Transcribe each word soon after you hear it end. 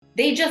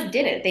They just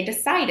didn't. They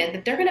decided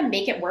that they're going to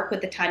make it work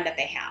with the time that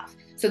they have.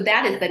 So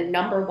that is the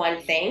number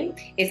one thing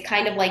is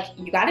kind of like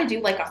you got to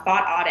do like a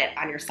thought audit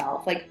on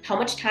yourself. Like how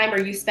much time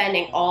are you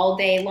spending all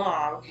day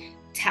long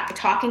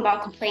talking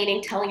about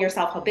complaining, telling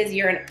yourself how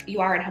busy you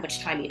are and how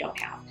much time you don't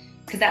have?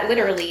 Because that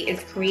literally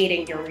is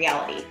creating your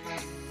reality.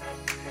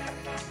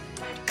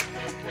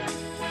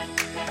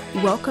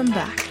 Welcome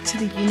back to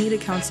the You Need a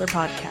Counselor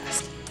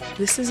podcast.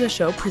 This is a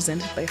show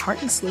presented by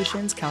Heart and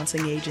Solutions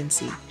Counseling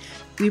Agency.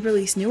 We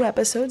release new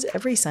episodes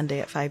every Sunday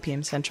at 5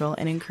 p.m. Central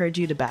and encourage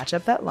you to batch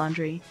up that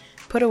laundry,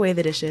 put away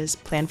the dishes,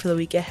 plan for the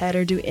week ahead,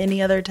 or do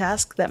any other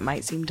task that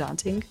might seem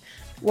daunting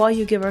while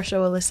you give our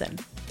show a listen.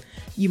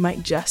 You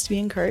might just be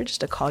encouraged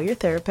to call your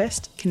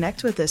therapist,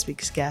 connect with this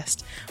week's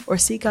guest, or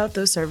seek out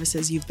those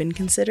services you've been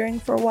considering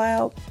for a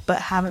while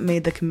but haven't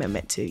made the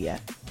commitment to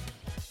yet.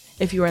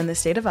 If you are in the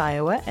state of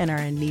Iowa and are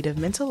in need of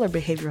mental or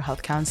behavioral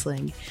health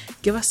counseling,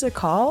 give us a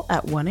call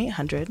at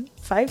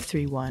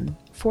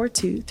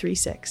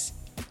 1-800-531-4236.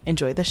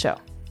 Enjoy the show.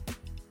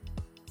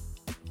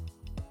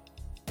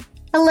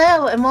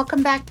 Hello, and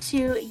welcome back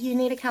to You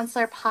Need a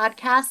Counselor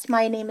podcast.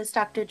 My name is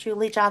Dr.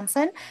 Julie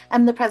Johnson.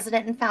 I'm the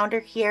president and founder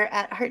here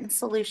at Heart and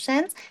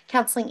Solutions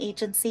Counseling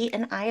Agency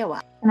in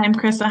Iowa. And I'm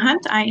Krista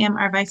Hunt. I am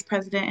our vice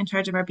president in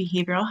charge of our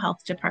behavioral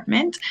health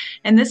department.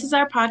 And this is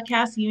our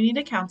podcast, You Need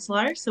a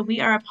Counselor. So we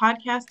are a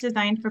podcast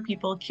designed for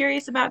people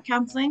curious about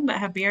counseling, but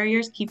have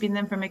barriers keeping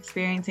them from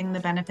experiencing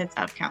the benefits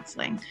of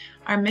counseling.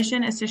 Our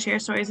mission is to share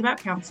stories about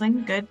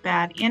counseling, good,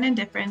 bad, and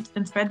indifferent,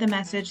 and spread the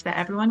message that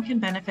everyone can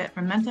benefit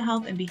from mental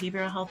health and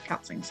behavioral health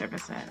counseling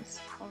services.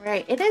 All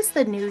right, it is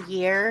the new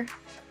year.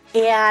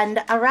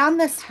 And around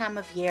this time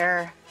of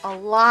year, a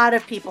lot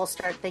of people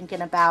start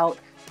thinking about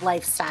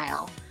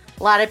lifestyle.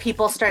 A lot of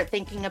people start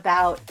thinking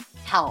about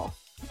health.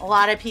 A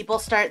lot of people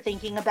start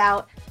thinking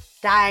about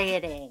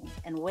dieting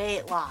and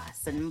weight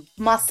loss and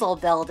muscle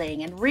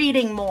building and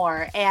reading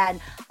more and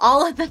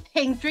all of the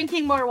things,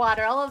 drinking more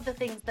water, all of the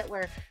things that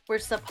we're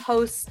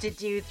supposed to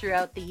do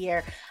throughout the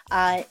year.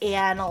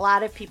 And a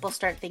lot of people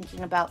start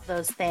thinking about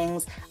those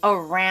things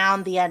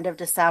around the end of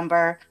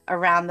December,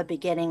 around the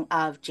beginning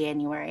of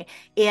January.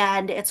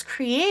 And it's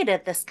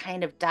created this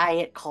kind of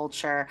diet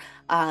culture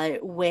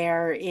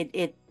where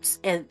it's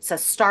a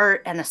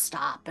start and a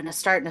stop and a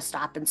start and a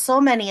stop. And so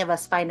many of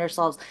us find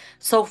ourselves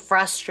so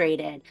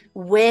frustrated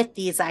with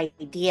these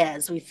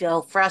ideas. We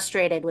feel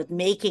frustrated with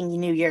making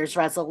New Year's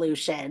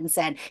resolutions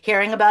and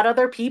hearing about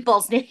other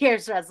people's New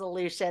Year's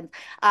resolutions,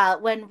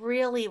 when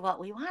really what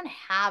we want to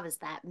have is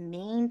that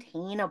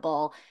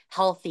maintainable,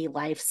 healthy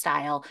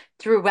lifestyle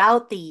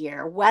throughout the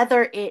year,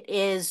 whether it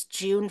is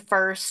June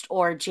 1st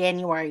or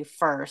January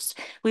 1st.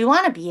 We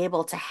want to be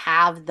able to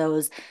have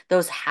those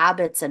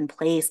habits in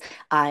place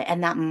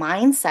and that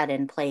mindset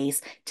in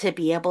place to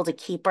be able to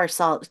keep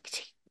ourselves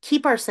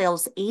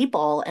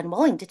able and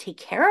willing to take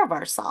care of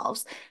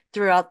ourselves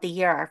throughout the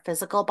year, our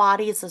physical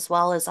bodies as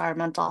well as our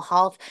mental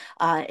health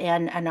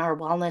and our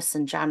wellness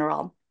in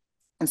general.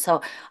 And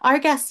so our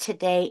guest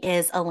today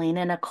is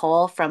Elena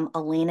Nicole from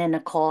Elena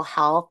Nicole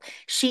Health.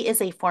 She is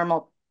a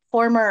former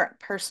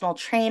personal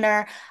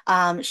trainer.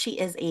 She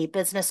is a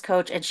business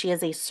coach and she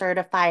is a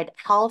certified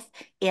health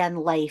and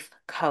life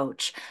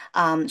coach.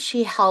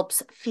 She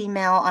helps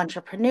female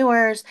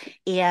entrepreneurs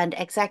and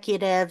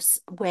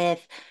executives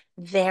with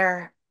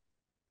their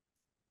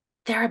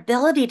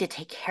ability to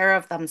take care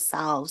of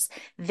themselves,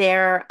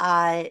 their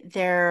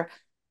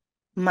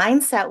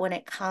mindset when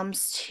it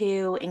comes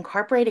to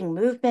incorporating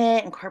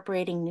movement,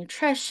 incorporating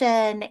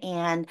nutrition,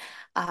 and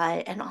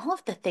all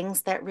of the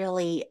things that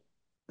really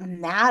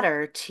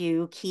matter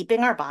to keeping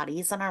our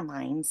bodies and our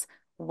minds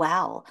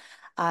well.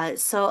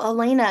 So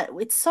Elena,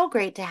 it's so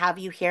great to have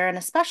you here, and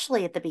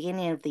especially at the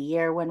beginning of the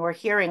year when we're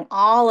hearing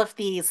all of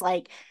these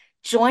like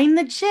join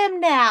the gym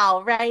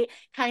now, right?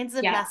 Kinds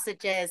of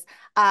messages.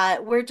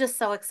 We're just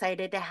so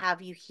excited to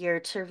have you here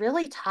to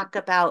really talk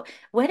about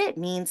what it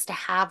means to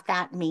have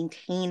that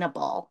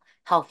maintainable,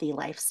 healthy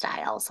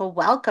lifestyle. So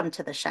welcome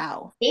to the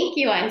show. Thank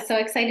you. I'm so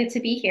excited to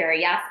be here.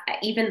 Yes,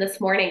 even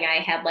this morning I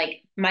had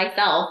like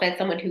myself as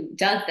someone who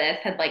does this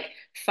had like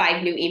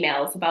 5 new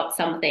emails about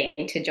something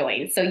to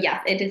join. So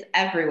yes, it is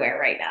everywhere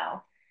right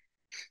now.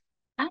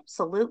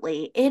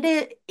 Absolutely. It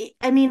is.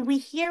 I mean, we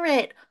hear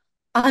it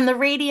on the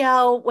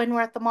radio when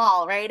we're at the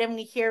mall, right? And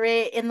we hear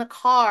it in the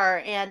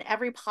car, and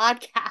every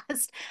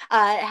podcast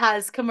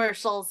has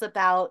commercials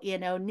about,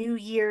 new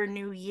year,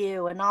 new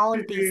you, and all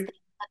of these Mhm.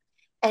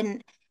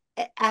 things.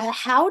 And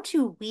how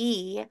do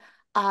we,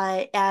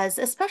 as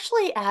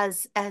especially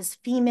as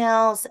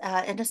females,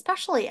 and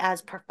especially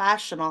as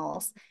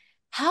professionals,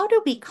 how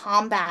do we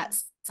combat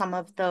some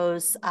of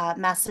those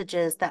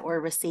messages that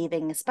we're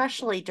receiving,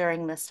 especially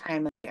during this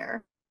time of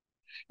year?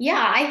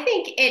 Yeah, I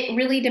think it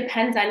really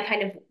depends on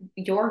kind of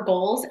your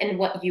goals and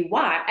what you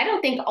want. I don't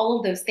think all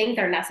of those things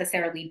are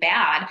necessarily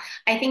bad.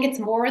 I think it's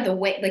more the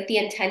way, like the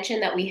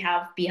intention that we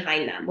have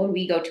behind them when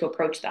we go to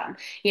approach them.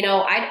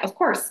 Of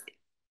course,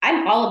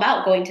 I'm all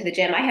about going to the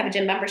gym. I have a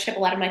gym membership. A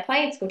lot of my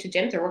clients go to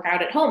gyms or work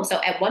out at home.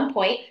 So at one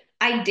point,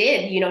 I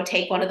did,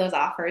 take one of those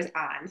offers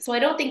on. So I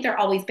don't think they're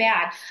always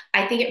bad.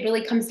 I think it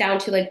really comes down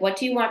to like, what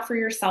do you want for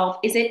yourself?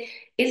 Is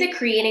it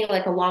creating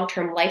like a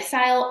long-term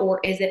lifestyle,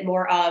 or is it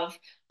more of,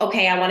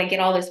 okay, I want to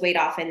get all this weight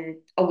off in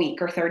a week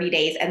or 30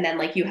 days, and then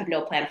like you have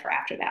no plan for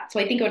after that. So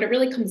I think what it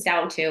really comes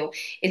down to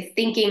is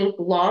thinking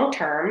long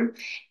term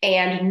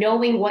and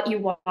knowing what you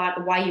want,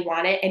 why you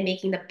want it, and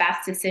making the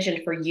best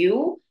decision for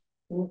you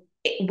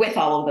with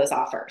all of those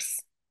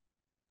offers.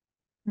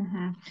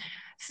 Mhm.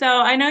 So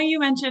I know you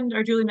mentioned,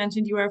 or Julie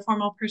mentioned, you were a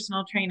formal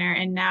personal trainer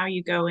and now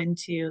you go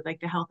into like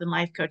the health and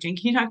life coaching.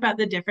 Can you talk about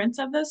the difference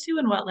of those two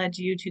and what led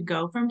you to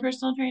go from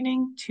personal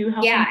training to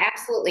health Yeah, and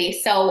absolutely.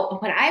 So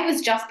when I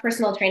was just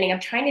personal training, I'm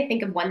trying to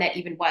think of when that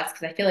even was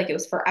because I feel like it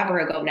was forever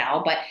ago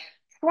now, but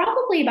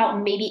probably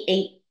about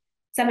maybe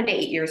 7 to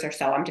 8 years or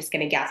so. I'm just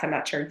going to guess. I'm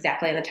not sure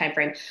exactly on the time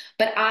frame.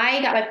 But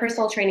I got my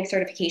personal training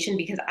certification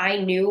because I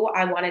knew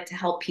I wanted to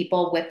help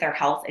people with their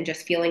health and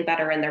just feeling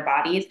better in their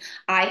bodies.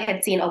 I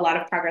had seen a lot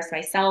of progress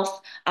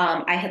myself.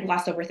 I had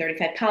lost over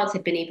 35 pounds,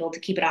 had been able to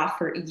keep it off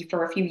for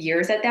a few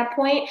years at that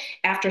point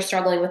after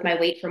struggling with my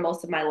weight for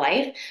most of my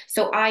life.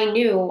 So I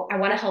knew I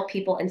want to help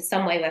people in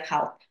some way with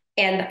health.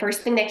 And the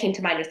first thing that came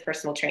to mind was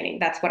personal training.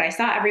 That's what I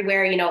saw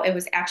everywhere. It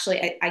was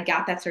actually, I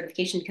got that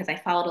certification because I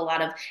followed a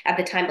lot of, at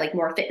the time, like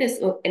more fitness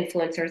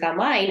influencers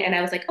online. And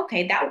I was like,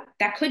 okay,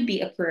 that could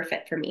be a career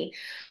fit for me.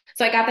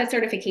 So I got that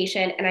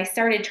certification and I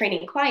started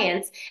training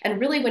clients. And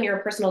really, when you're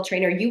a personal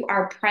trainer, you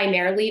are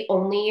primarily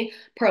only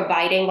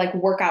providing like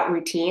workout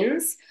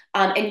routines.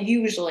 And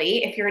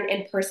usually, if you're an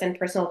in-person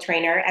personal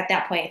trainer, at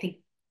that point, I think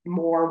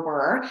more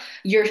were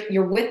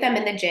you're with them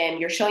in the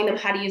gym, you're showing them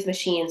how to use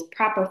machines,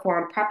 proper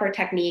form, proper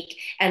technique,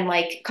 and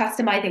like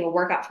customizing a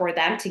workout for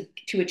them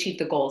to achieve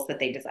the goals that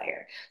they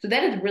desire. So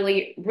that is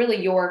really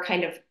really your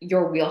kind of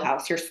your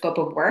wheelhouse, your scope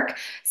of work.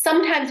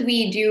 Sometimes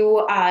we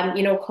do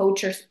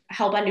coach or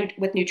help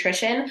with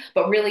nutrition,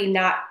 but really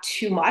not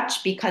too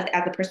much because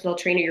as a personal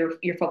trainer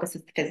your focus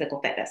is the physical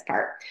fitness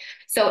part.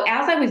 So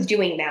as I was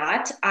doing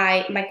that,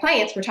 I my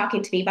clients were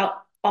talking to me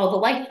about all the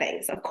life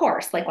things, of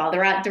course, like while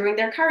they're out doing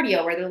their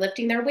cardio or they're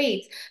lifting their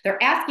weights,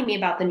 they're asking me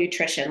about the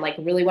nutrition, like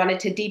really wanted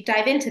to deep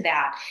dive into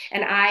that.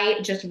 And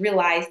I just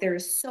realized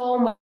there's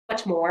so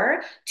much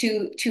more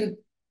to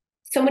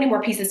so many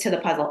more pieces to the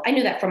puzzle. I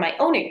knew that from my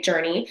own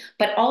journey,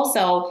 but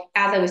also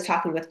as I was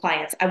talking with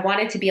clients, I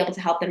wanted to be able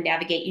to help them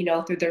navigate,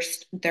 through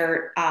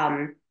their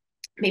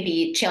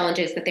maybe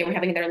challenges that they were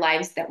having in their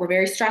lives that were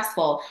very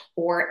stressful,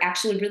 or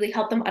actually really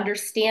help them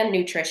understand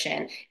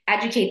nutrition,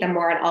 educate them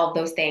more on all of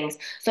those things.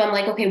 So I'm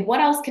like, okay, what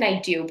else can I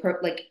do?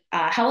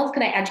 How else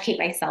can I educate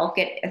myself,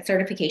 get a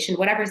certification,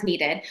 whatever's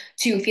needed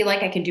to feel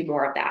like I can do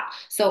more of that?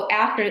 So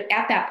at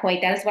that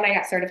point, that is when I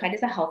got certified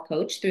as a health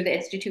coach through the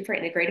Institute for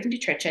Integrative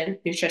Nutrition,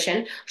 which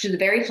is a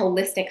very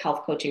holistic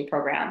health coaching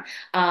program.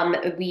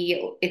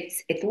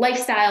 It's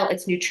lifestyle,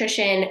 it's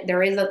nutrition.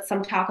 There is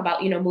some talk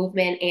about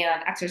movement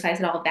and exercise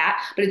and all of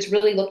that, but it's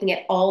really looking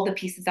at all the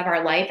pieces of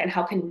our life and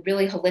how can we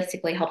really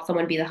holistically help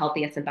someone be the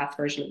healthiest and best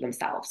version of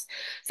themselves.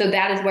 So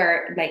that is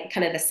where like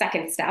kind of the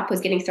second step was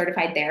getting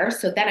certified there.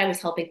 So then I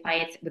was helping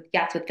clients with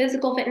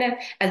physical fitness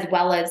as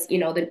well as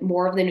the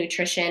more of the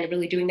nutrition,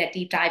 really doing that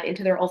deep dive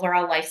into their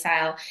overall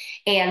lifestyle.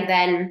 And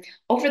then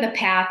over the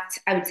past,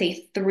 I would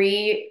say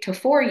 3 to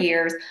 4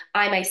 years,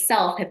 I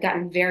myself have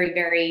gotten very,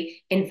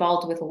 very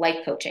involved with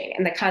life coaching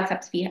and the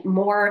concepts be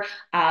more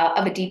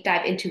of a deep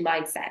dive into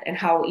mindset and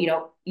how,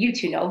 you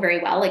two know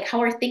very well, like how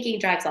our thinking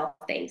drives all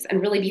things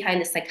and really behind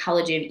the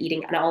psychology of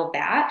eating and all of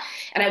that.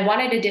 And I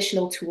wanted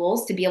additional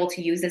tools to be able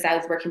to use as I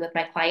was working with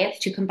my clients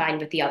to combine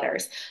with the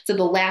others. So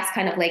the last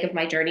kind of leg of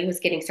my journey was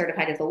getting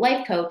certified as a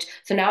life coach.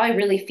 So now I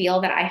really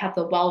feel that I have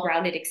the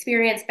well-rounded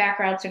experience,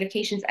 background,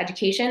 certifications,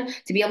 education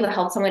to be able to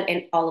help someone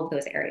in all of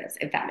those areas,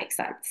 if that makes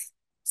sense.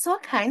 So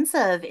what kinds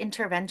of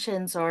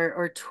interventions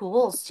or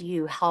tools do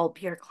you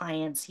help your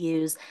clients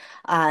use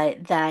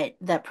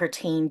that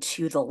pertain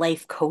to the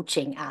life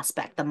coaching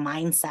aspect, the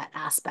mindset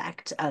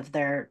aspect of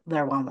their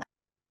wellness?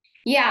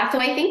 Yeah, so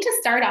I think to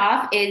start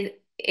off is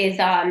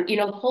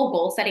the whole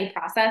goal setting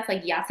process.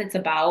 Like, yes, it's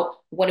about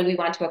what do we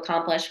want to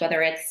accomplish,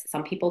 whether it's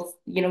some people,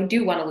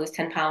 do want to lose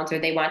 10 pounds or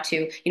they want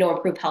to,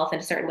 improve health in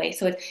a certain way.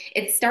 So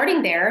it's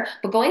starting there,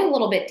 but going a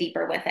little bit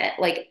deeper with it.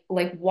 Like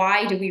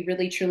why do we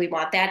really truly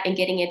want that? And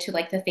getting into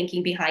like the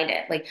thinking behind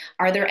it. Like,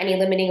 are there any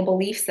limiting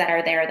beliefs that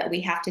are there that we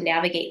have to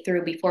navigate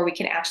through before we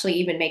can actually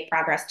even make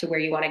progress to where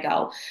you want to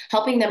go?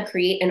 Helping them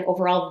create an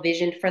overall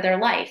vision for their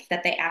life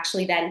that they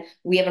actually then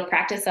we have a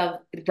practice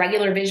of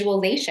regular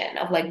visualization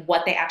of like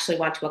what they actually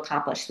want to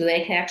accomplish so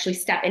they can actually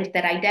step into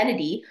that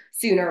identity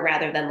sooner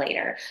rather than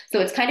later. So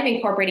it's kind of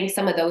incorporating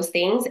some of those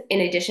things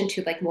in addition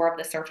to like more of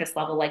the surface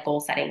level, like goal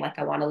setting, like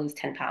I want to lose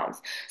 10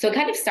 pounds. So it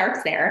kind of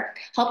starts there.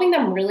 Helping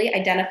them really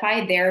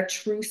identify their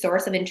true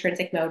source of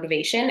intrinsic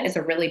motivation is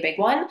a really big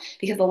one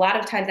because a lot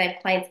of times I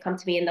have clients come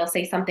to me and they'll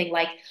say something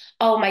like,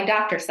 oh, my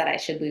doctor said I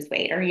should lose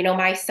weight, or,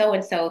 my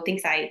so-and-so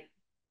thinks I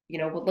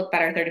would look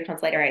better 30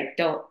 pounds later. I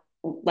don't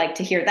like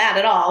to hear that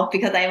at all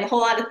because I have a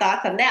whole lot of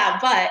thoughts on that.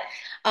 But,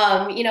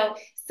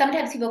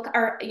 sometimes people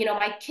are,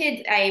 my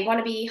kids, I want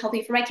to be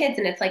healthy for my kids.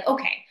 And it's like,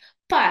 okay.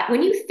 But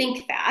when you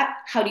think that,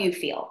 how do you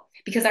feel?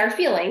 Because our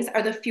feelings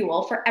are the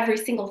fuel for every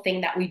single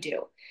thing that we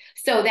do.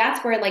 So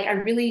that's where like I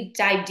really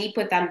dive deep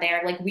with them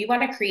there. Like we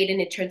want to create an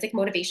intrinsic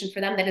motivation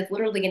for them that is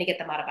literally going to get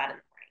them out of bed in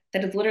the morning.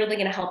 That is literally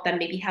going to help them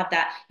maybe have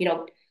that,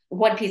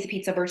 one piece of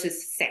pizza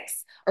versus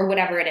six or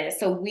whatever it is.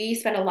 So we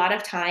spend a lot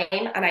of time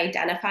on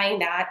identifying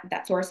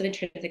that source of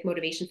intrinsic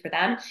motivation for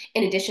them,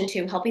 in addition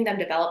to helping them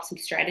develop some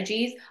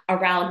strategies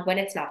around when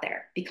it's not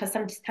there, because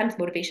sometimes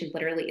motivation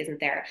literally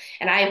isn't there.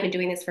 And I have been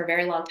doing this for a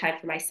very long time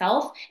for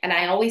myself. And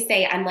I always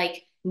say I'm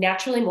like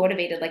naturally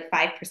motivated like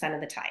 5%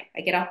 of the time.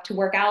 I get up to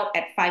work out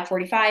at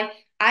 5:45.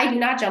 I do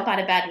not jump out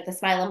of bed with a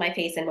smile on my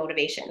face and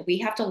motivation. We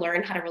have to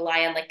learn how to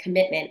rely on like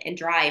commitment and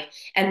drive.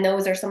 And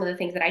those are some of the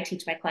things that I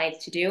teach my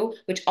clients to do,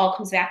 which all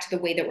comes back to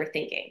the way that we're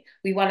thinking.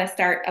 We want to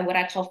start what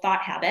I call thought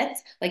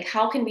habits. Like,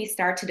 how can we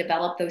start to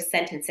develop those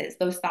sentences,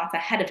 those thoughts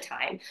ahead of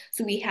time?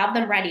 So we have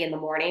them ready in the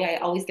morning. I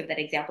always give that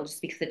example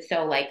just because it's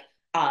so like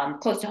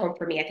close to home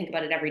for me. I think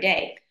about it every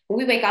day. When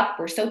we wake up,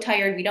 we're so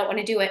tired, we don't want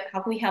to do it. How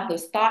can we have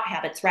those thought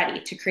habits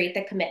ready to create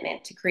the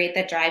commitment, to create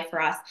that drive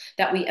for us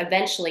that we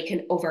eventually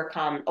can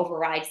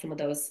override some of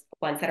those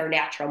ones that are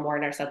natural, more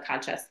in our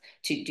subconscious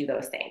to do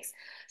those things.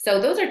 So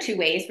those are two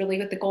ways, really,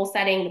 with the goal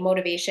setting, the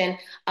motivation.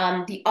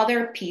 The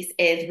other piece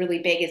is really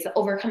big is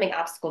overcoming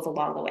obstacles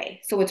along the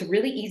way. So it's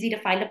really easy to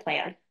find a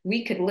plan.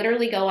 We could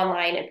literally go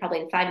online and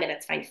probably in 5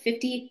 minutes find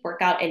 50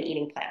 workout and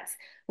eating plans.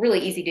 Really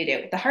easy to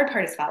do. The hard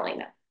part is following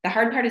them. The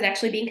hard part is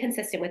actually being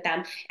consistent with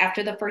them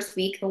after the first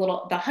week,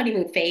 the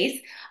honeymoon phase.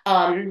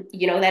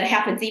 That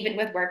happens even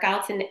with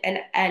workouts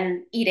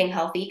and eating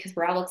healthy because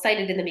we're all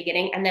excited in the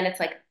beginning. And then it's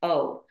like,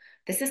 oh,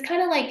 this is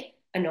kind of like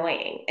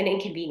annoying and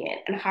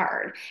inconvenient and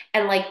hard.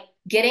 And like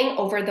getting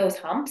over those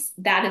humps,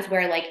 that is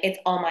where like it's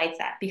all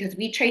mindset, because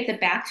we trace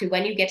it back to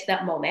when you get to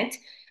that moment.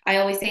 I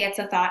always say it's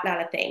a thought,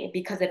 not a thing,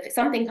 because if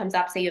something comes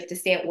up, say you have to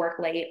stay at work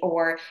late,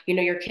 or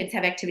your kids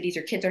have activities,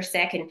 your kids are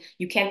sick and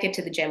you can't get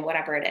to the gym,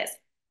 whatever it is,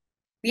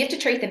 we have to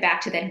trace it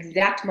back to that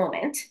exact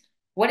moment.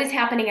 What is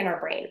happening in our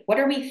brain? What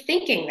are we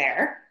thinking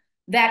there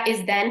that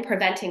is then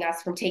preventing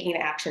us from taking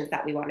the actions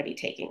that we want to be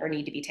taking or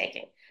need to be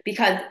taking?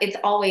 Because it's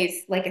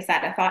always, like I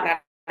said, a thought,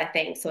 not a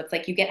thing. So it's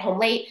like you get home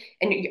late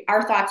and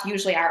our thoughts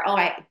usually are,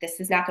 oh, this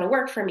is not going to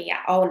work for me.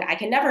 Oh, I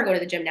can never go to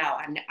the gym now.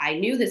 I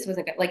knew this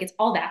wasn't good. Like it's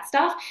all that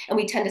stuff. And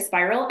we tend to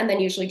spiral and then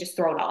usually just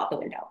throw it all out the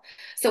window.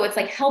 So it's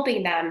like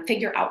helping them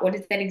figure out what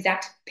is that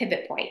exact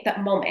pivot point,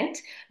 that moment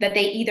that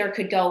they either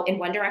could go in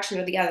one direction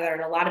or the other.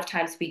 And a lot of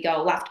times we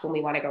go left when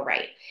we want to go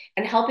right,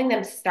 and helping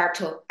them start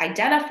to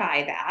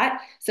identify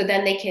that so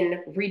then they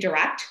can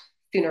redirect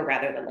sooner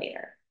rather than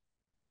later.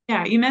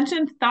 Yeah, you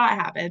mentioned thought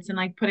habits and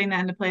like putting that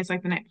into place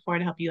like the night before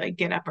to help you like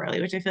get up early,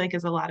 which I feel like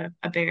is a lot of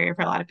a barrier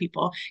for a lot of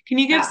people. Can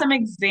you give Yeah. some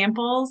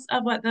examples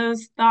of what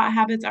those thought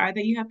habits are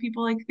that you have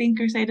people like think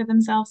or say to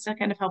themselves to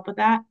kind of help with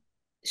that?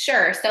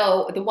 Sure.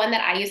 So the one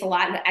that I use a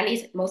lot, and at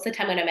least most of the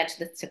time when I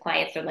mention this to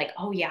clients, they're like,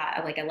 "Oh yeah,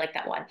 I like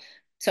that one."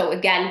 So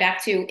again,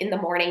 back to in the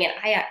morning, and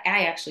I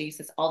actually use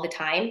this all the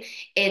time.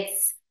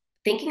 It's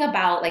thinking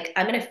about like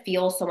I'm gonna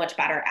feel so much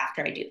better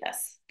after I do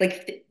this.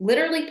 Like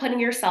literally putting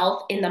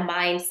yourself in the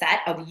mindset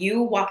of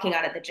you walking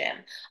out of the gym,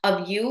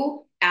 of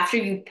you after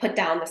you put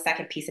down the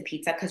second piece of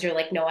pizza because you're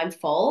like, "No, I'm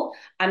full.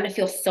 I'm gonna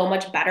feel so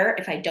much better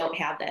if I don't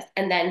have this."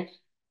 And then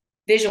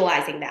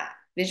visualizing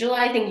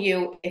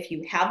you if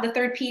you have the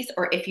third piece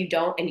or if you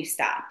don't and you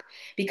stop,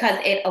 because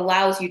it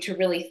allows you to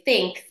really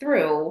think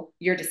through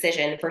your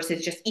decision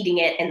versus just eating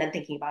it and then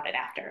thinking about it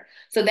after.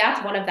 So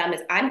that's one of them,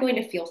 is I'm going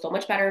to feel so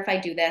much better if I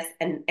do this,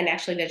 and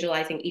actually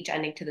visualizing each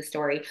ending to the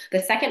story. The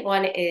second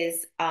one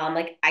is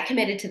like I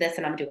committed to this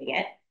and I'm doing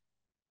it,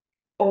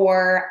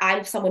 or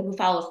I'm someone who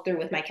follows through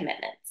with my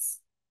commitments,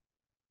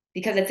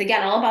 because it's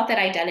again all about that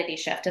identity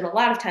shift. And a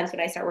lot of times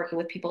when I start working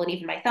with people and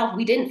even myself,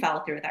 we didn't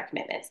follow through with our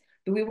commitments,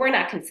 but we were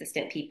not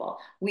consistent people.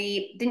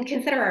 We didn't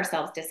consider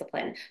ourselves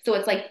disciplined. So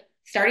it's like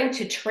starting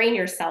to train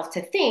yourself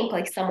to think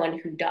like someone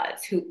who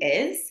does, who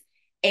is.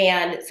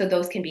 And so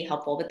those can be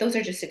helpful, but those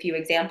are just a few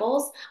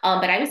examples.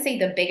 But I would say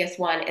the biggest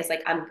one is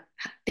like, I'm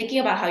thinking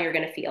about how you're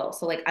going to feel.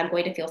 So like, I'm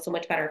going to feel so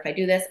much better if I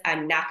do this.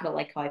 I'm not going to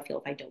like how I feel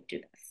if I don't do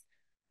this.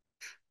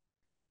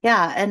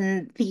 Yeah,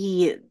 and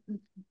the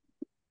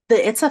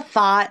it's a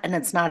thought and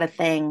it's not a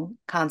thing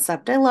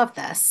concept. I love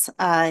this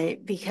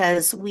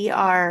because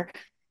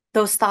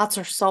those thoughts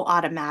are so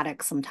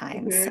automatic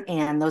sometimes. Mm-hmm.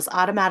 And those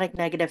automatic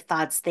negative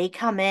thoughts, they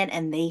come in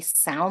and they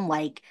sound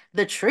like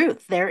the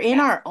truth. They're in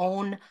Yes. our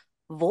own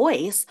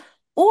voice,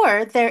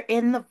 or they're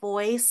in the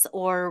voice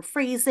or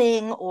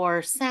phrasing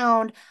or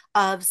sound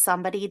of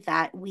somebody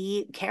that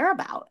we care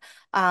about.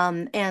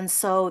 And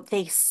so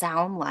they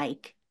sound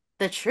like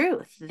the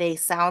truth. They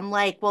sound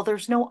like, well,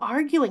 there's no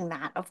arguing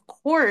that. Of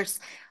course,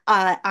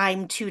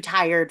 I'm too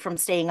tired from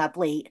staying up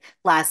late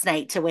last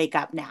night to wake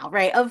up now,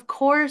 right? Of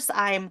course,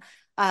 I'm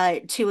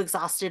too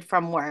exhausted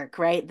from work,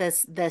 right?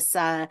 This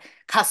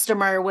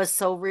customer was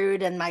so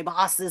rude and my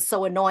boss is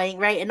so annoying,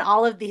 right? And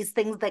all of these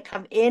things that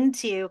come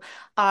into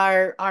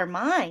our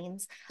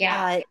minds,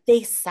 Yeah.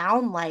 they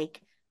sound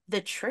like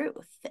the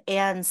truth.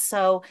 And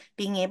so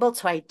being able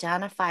to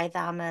identify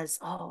them as,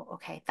 oh,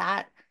 okay,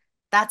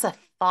 that's a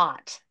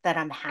thought that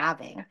I'm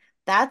having.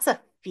 That's a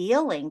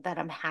feeling that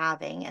I'm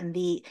having. And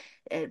the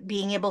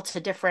being able to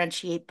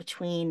differentiate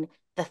between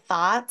the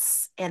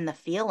thoughts and the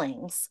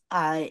feelings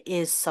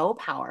is so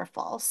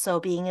powerful. So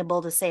being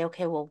able to say,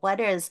 okay, well,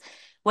 what is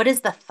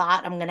the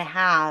thought I'm going to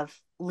have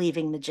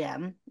leaving the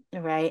gym,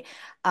 right?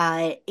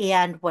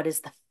 And what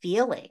is the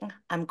feeling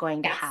I'm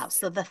going to Yes. have?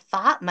 So the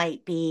thought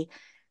might be,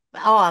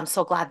 oh, I'm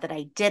so glad that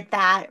I did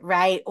that,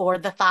 right? Or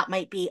the thought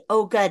might be,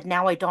 oh, good,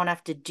 now I don't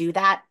have to do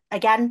that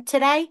again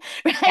today,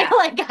 right? Yeah.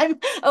 Like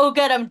oh,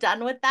 good, I'm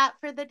done with that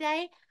for the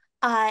day.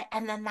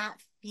 And then that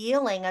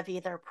feeling of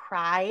either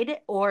pride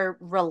or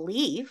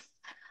relief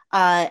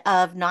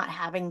of not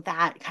having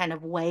that kind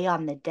of weigh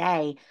on the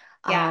day,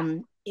 Yeah.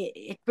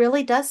 it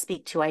really does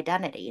speak to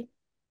identity.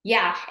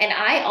 Yeah. And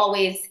I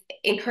always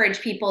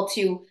encourage people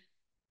to,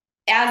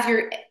 as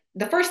you're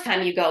the first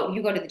time you go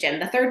to the gym,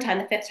 the third time,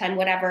 the fifth time,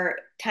 whatever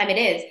time it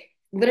is,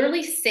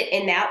 literally sit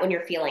in that when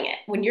you're feeling it.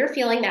 When you're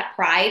feeling that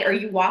pride or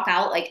you walk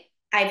out, like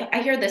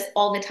I hear this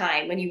all the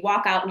time when you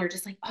walk out and you're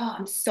just like, oh,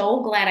 I'm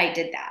so glad I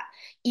did that.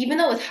 Even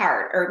though it was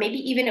hard, or maybe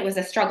even it was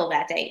a struggle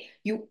that day,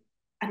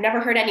 I've never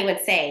heard anyone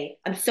say,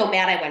 I'm so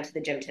mad I went to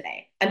the gym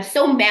today. I'm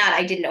so mad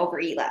I didn't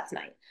overeat last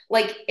night.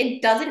 Like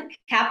it doesn't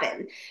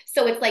happen.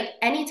 So it's like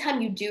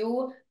anytime you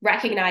do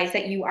recognize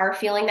that you are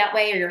feeling that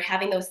way or you're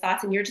having those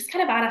thoughts and you're just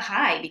kind of on a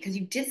high because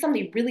you did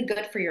something really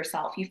good for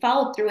yourself, you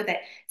followed through with it,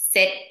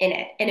 sit in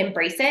it and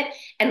embrace it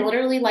and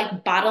literally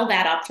like bottle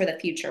that up for the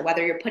future,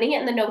 whether you're putting it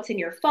in the notes in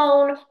your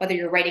phone, whether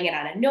you're writing it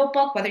on a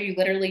notebook, whether you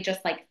literally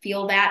just like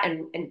feel that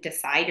and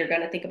decide you're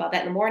going to think about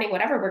that in the morning,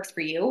 whatever works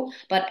for you.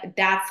 But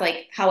that's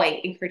like how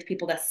I encourage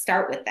people to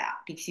start with that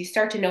because you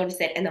start to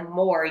notice it and the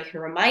more you can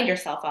remind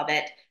yourself of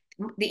it,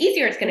 the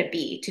easier it's going to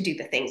be to do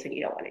the things when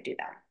you don't want to do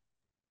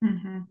them.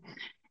 Hmm.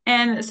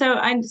 And so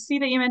I see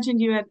that you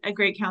mentioned you had a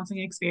great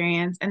counseling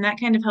experience, and that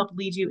kind of helped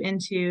lead you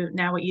into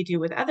now what you do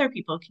with other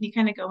people. Can you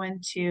kind of go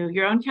into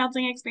your own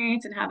counseling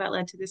experience and how that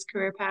led to this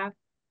career path?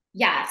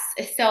 Yes.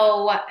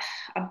 So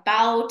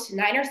about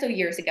 9 or so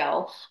years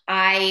ago,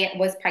 I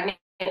was pregnant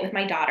with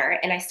my daughter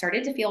and I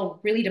started to feel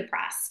really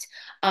depressed.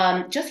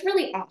 Just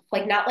really off,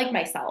 like not like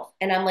myself.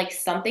 And I'm like,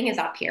 something is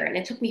up here. And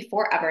it took me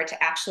forever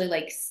to actually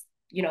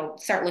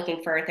start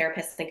looking for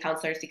therapists and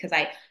counselors because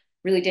I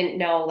really didn't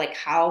know like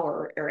how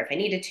or if I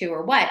needed to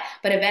or what.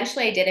 But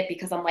eventually I did it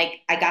because I'm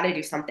like, I got to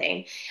do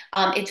something.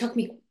 It took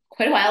me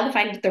quite a while to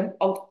find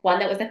one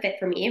that was a fit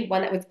for me,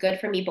 one that was good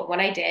for me. But when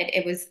I did,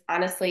 it was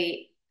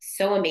honestly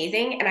so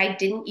amazing. And I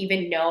didn't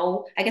even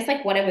know, I guess,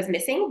 like what I was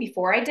missing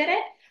before I did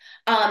it.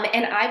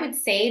 And I would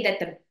say that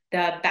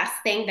the best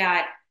thing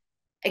that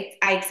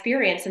I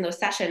experienced in those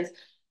sessions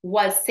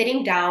was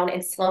sitting down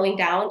and slowing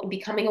down and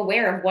becoming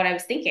aware of what I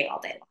was thinking all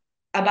day long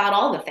about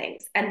all the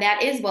things. And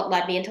that is what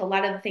led me into a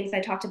lot of the things I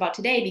talked about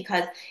today,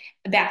 because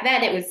back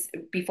then it was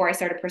before I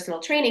started personal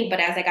training, but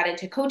as I got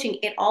into coaching,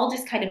 it all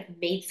just kind of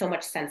made so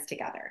much sense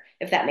together,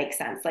 if that makes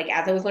sense. Like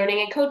as I was learning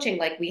in coaching,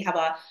 like we have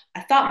a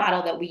thought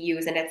model that we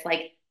use, and it's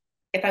like,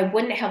 if I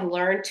wouldn't have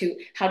learned to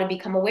how to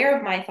become aware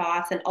of my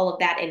thoughts and all of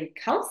that in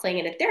counseling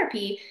and in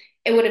therapy,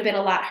 it would have been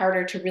a lot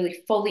harder to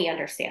really fully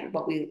understand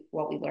what we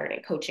learn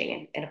in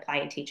coaching and apply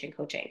and teach in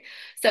coaching.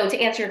 So to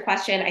answer your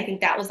question, I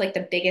think that was like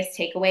the biggest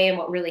takeaway, and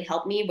what really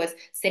helped me was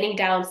sitting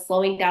down,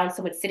 slowing down,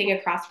 someone sitting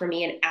across from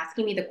me and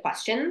asking me the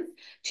questions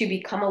to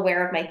become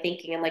aware of my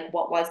thinking and like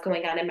what was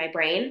going on in my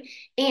brain.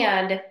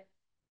 And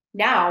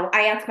now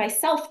I ask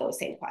myself those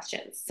same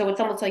questions. So it's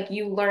almost like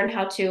you learn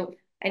how to,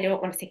 I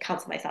don't want to say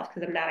counsel myself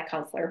because I'm not a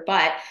counselor,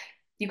 but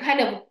you kind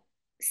of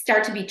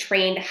start to be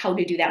trained how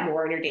to do that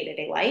more in your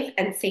day-to-day life.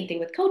 And same thing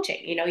with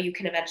coaching. You know, you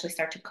can eventually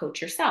start to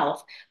coach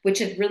yourself,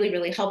 which is really,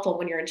 really helpful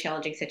when you're in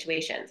challenging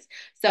situations.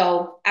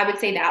 So I would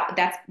say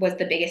that was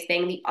the biggest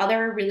thing. The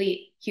other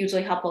really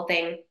hugely helpful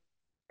thing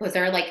was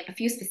there like a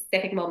few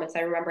specific moments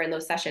I remember in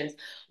those sessions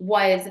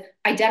was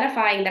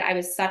identifying that I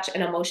was such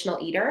an emotional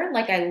eater.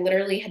 Like I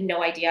literally had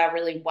no idea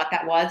really what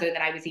that was or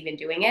that I was even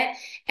doing it.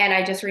 And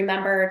I just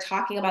remember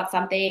talking about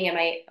something and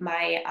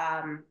my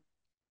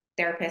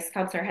therapist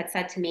counselor had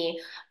said to me,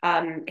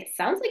 it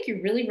sounds like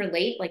you really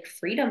relate like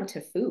freedom to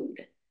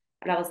food.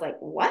 And I was like,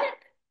 what?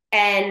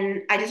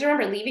 And I just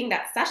remember leaving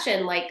that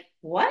session like,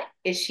 what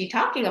is she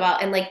talking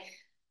about? And like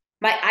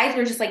my eyes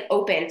were just like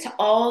open to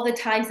all the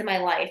times in my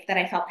life that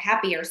I felt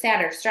happy or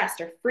sad or stressed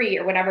or free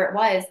or whatever it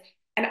was.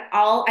 And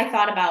all I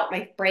thought about,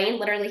 my brain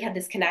literally had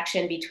this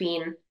connection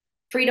between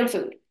freedom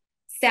food,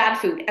 sad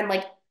food, and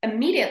like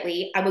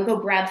immediately I would go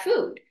grab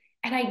food.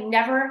 And I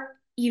never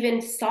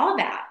even saw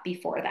that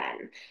before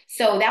then.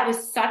 So that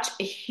was such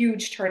a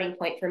huge turning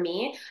point for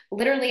me.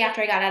 Literally,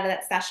 after I got out of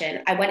that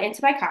session, I went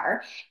into my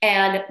car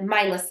and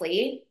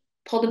mindlessly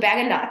pulled a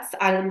bag of nuts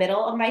out of the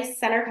middle of my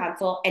center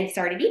console and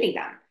started eating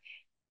them.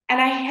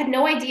 And I had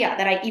no idea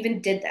that I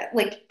even did that.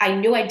 Like I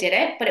knew I did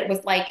it, but it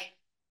was like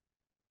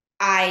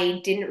I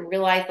didn't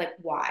realize like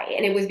why.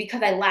 And it was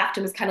because I left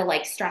and was kind of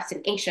like stressed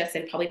and anxious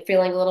and probably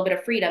feeling a little bit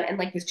of freedom and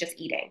like was just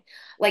eating.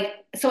 Like,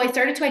 so I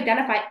started to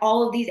identify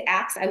all of these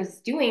acts I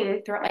was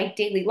doing throughout my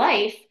daily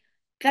life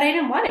that I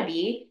didn't want to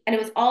be. And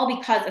it was all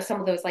because of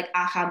some of those like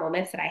aha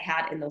moments that I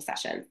had in those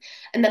sessions.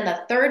 And then the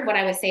third one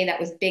I would say that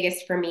was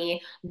biggest for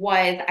me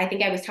was I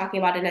think I was talking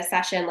about in a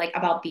session like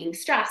about being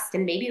stressed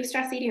and maybe it was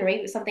stress eating or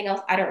maybe it was something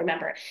else. I don't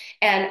remember.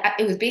 And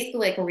it was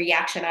basically like a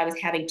reaction I was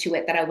having to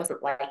it that I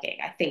wasn't liking,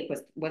 I think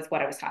was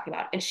what I was talking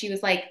about. And she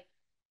was like,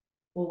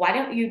 well, why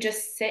don't you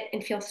just sit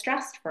and feel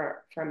stressed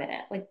for a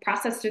minute? Like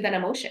process through that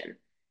emotion.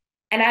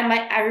 And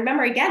I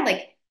remember again,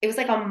 like it was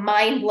like a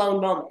mind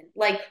blown moment.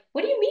 Like,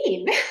 what do you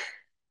mean?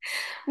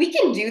 We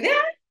can do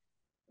that?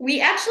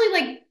 We actually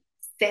like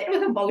sit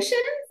with emotions?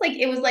 Like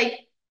it was like,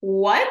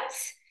 what?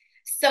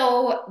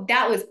 So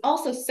that was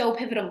also so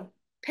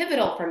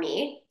pivotal for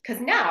me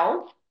because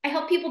now I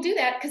help people do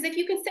that because if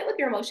you can sit with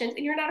your emotions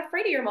and you're not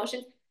afraid of your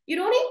emotions, you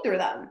don't eat through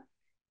them.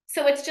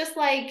 So it's just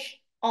like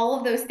all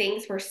of those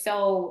things were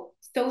so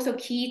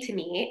key to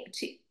me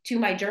to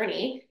my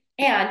journey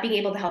and being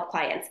able to help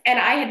clients. And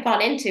I had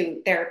gone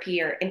into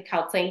therapy or in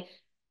counseling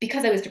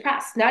because I was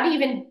depressed, not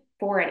even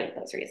for any of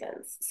those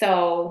reasons.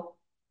 So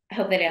I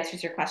hope that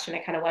answers your question. I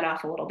kind of went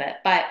off a little bit,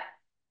 but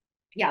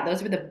yeah,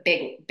 those were the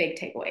big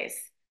takeaways.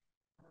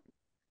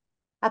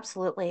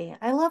 Absolutely.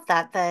 I love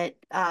that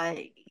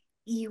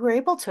you were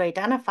able to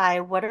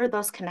identify what are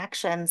those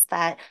connections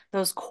that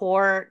those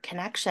core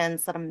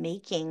connections that I'm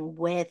making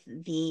with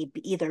the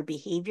either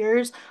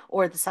behaviors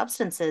or the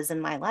substances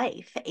in my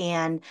life.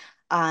 And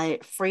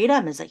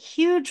freedom is a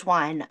huge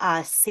one.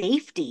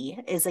 Safety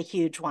is a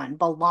huge one.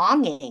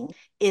 Belonging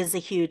is a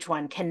huge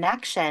one.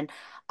 Connection.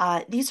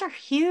 These are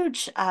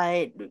huge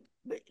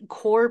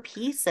core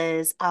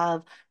pieces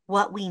of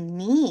what we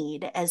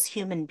need as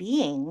human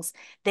beings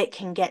that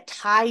can get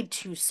tied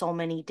to so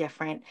many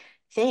different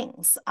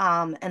things.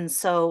 And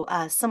so,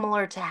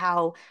 similar to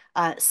how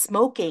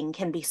smoking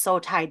can be so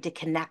tied to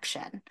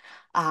connection,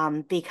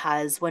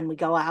 because when we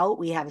go out,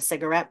 we have a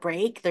cigarette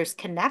break, there's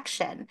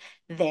connection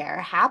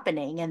there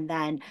happening. And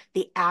then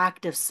the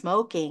act of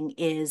smoking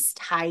is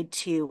tied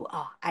to,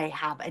 oh, I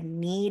have a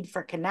need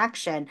for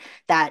connection,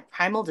 that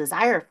primal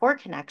desire for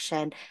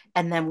connection.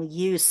 And then we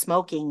use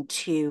smoking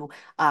to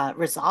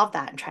resolve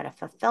that and try to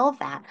fulfill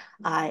that.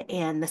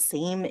 And the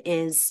same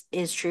is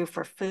true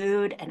for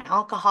food and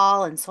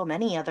alcohol and so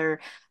many other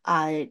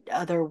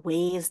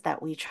ways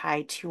that we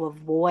try to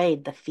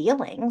avoid the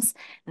feelings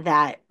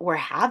that we're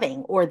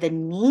having or the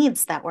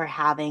needs that we're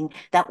having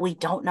that we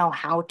don't know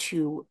how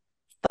to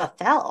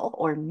fulfill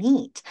or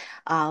meet,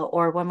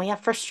 or when we have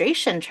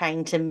frustration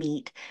trying to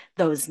meet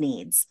those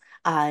needs.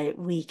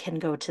 We can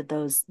go to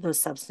those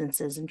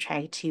substances and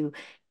try to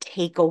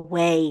take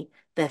away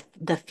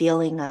the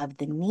feeling of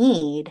the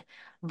need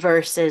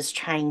versus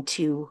trying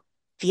to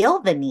feel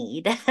the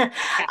need.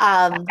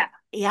 Yeah.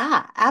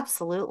 Yeah,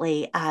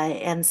 absolutely.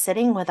 And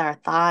sitting with our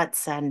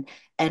thoughts and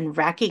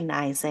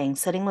recognizing,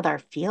 sitting with our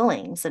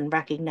feelings and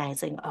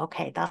recognizing,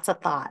 okay, that's a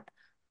thought.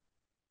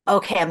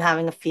 Okay, I'm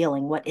having a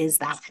feeling. What is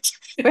that?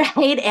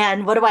 Right?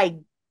 And what do I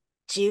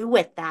do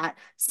with that?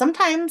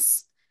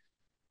 Sometimes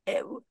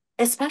it-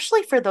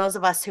 especially for those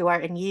of us who are,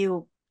 and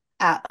you,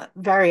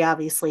 very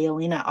obviously,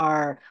 Elena,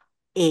 are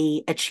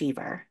a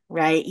achiever,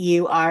 right?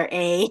 You are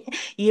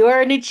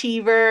an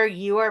achiever.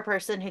 You are a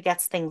person who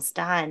gets things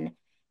done.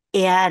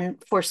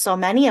 And for so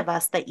many of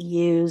us that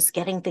use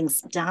getting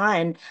things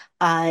done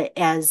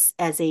as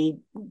a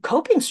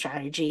coping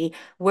strategy,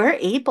 we're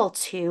able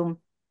to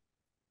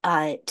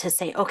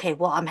say, okay,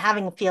 well, I'm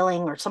having a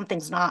feeling or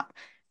something's not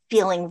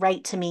feeling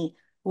right to me.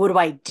 What do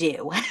I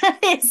do?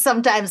 It's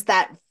sometimes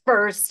that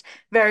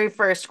very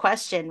first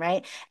question,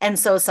 right? And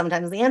so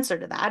sometimes the answer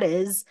to that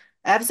is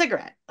I have a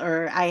cigarette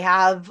or I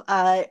have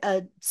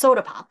a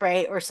soda pop,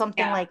 right? Or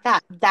something Yeah. like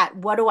that. That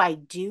what do I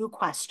do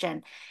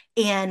question.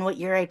 And what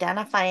you're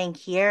identifying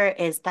here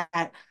is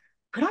that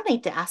we don't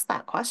need to ask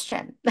that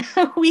question.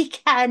 We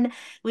can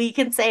we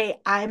can say,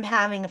 I'm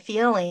having a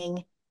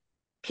feeling,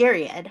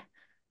 period,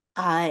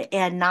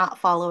 and not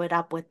follow it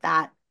up with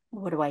that.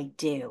 What do I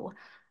do?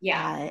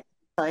 Yeah. Uh,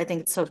 so I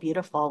think it's so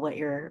beautiful what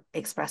you're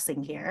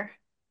expressing here.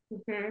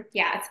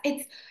 Yeah,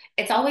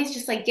 it's always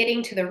just like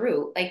getting to the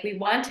root. Like we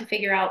want to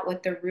figure out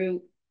what the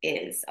root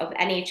is of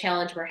any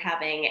challenge we're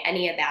having,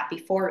 any of that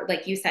before,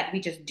 like you said, we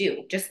just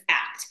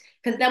act.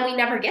 Because then we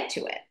never get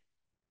to it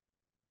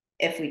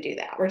if we do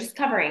that. We're just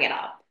covering it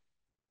up.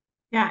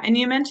 Yeah, and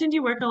you mentioned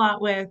you work a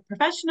lot with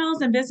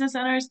professionals and business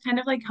owners, kind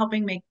of like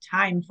helping make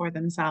time for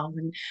themselves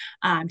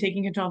and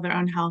taking control of their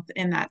own health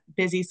in that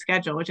busy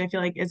schedule, which I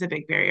feel like is a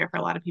big barrier for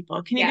a lot of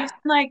people. Can you give Yeah. some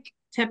like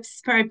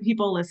tips for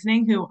people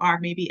listening who are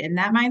maybe in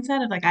that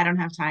mindset of like, I don't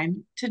have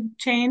time to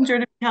change or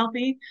to be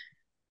healthy?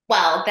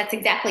 Well, that's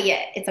exactly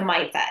it. It's a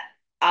mindset.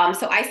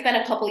 So I spent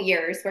a couple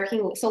years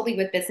working solely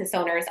with business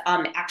owners,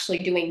 actually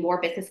doing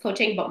more business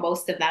coaching, but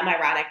most of them,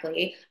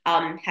 ironically,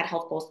 had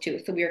health goals too.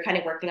 So we were kind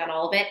of working on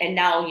all of it. And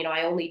now,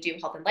 I only do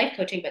health and life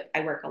coaching, but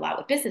I work a lot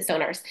with business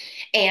owners.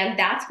 And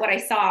that's what I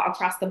saw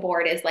across the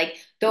board is like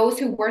those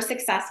who were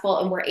successful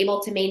and were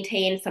able to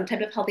maintain some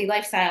type of healthy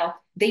lifestyle,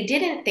 they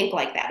didn't think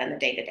like that in the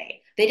day to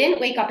day. They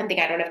didn't wake up and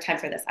think, I don't have time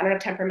for this. I don't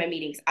have time for my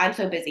meetings. I'm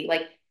so busy.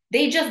 Like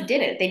they just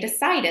didn't. They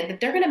decided that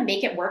they're going to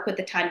make it work with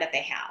the time that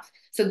they have.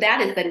 So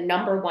that is the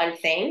number one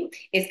thing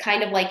is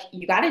kind of like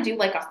you got to do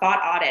like a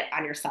thought audit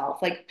on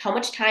yourself. Like how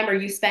much time are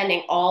you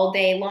spending all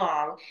day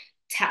long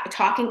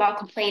talking about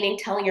complaining,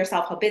 telling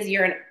yourself how busy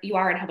you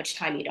are and how much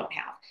time you don't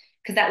have?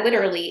 Because that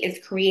literally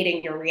is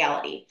creating your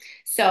reality.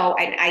 So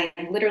I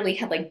literally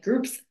had like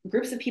groups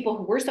of people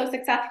who were so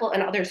successful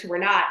and others who were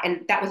not.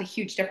 And that was a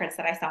huge difference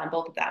that I saw in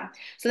both of them.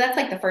 So that's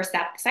like the first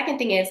step. The second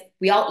thing is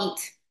we all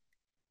eat.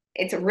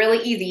 It's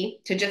really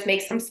easy to just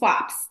make some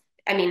swaps.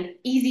 I mean,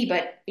 easy,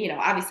 but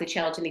obviously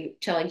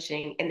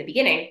challenging in the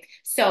beginning.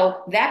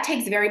 So that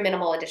takes very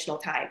minimal additional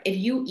time. If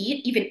you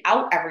eat even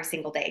out every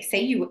single day,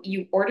 say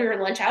you order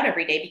your lunch out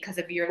every day because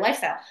of your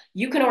lifestyle,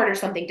 you can order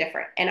something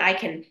different. And I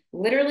can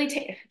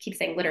literally keep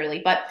saying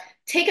literally, but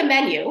take a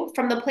menu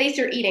from the place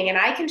you're eating, and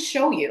I can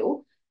show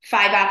you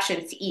 5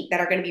 options to eat that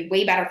are going to be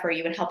way better for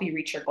you and help you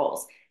reach your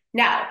goals.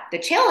 Now, the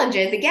challenge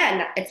is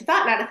again, it's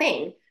not a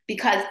thing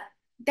because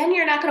then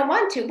you're not going to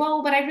want to.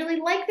 Well, but I really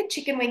like the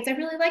chicken wings. I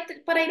really like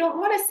it, but I don't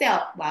want to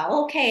sell.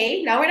 Well,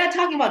 okay. Now we're not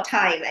talking about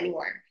time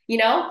anymore, you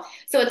know?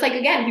 So it's like,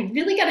 again, we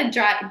really got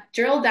to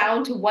drill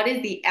down to what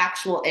is the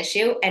actual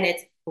issue. And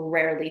it's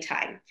rarely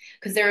time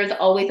because there is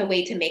always a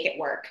way to make it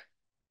work.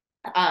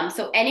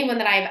 So anyone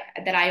that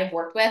I have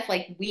worked with,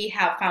 like we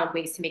have found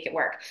ways to make it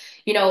work.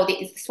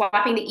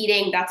 Swapping the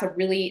eating, that's a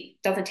really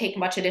doesn't take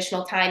much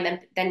additional time.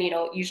 Then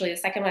usually the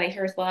second one I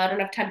hear is, well, I don't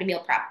have time to meal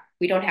prep.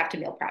 We don't have to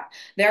meal prep.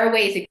 There are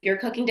ways if you're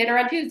cooking dinner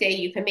on Tuesday,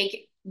 you can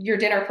make your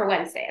dinner for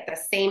Wednesday at the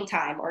same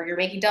time, or you're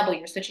making double,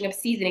 you're switching up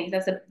seasonings.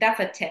 That's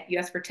a tip. You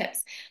ask for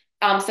tips.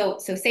 So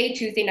say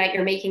Tuesday night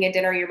you're making a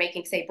dinner, you're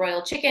making say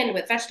broiled chicken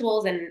with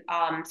vegetables and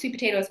sweet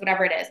potatoes,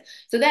 whatever it is.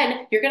 So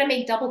then you're gonna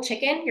make double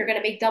chicken, you're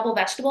gonna make double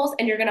vegetables,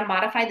 and you're gonna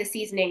modify the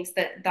seasonings,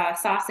 the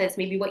sauces,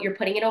 maybe what you're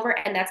putting it over,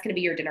 and that's gonna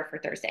be your dinner for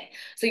Thursday.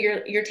 So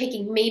you're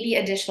taking maybe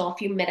additional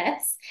few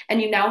minutes, and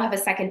you now have a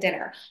second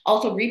dinner.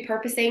 Also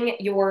repurposing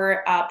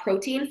your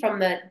protein from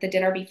the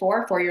dinner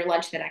before for your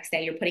lunch the next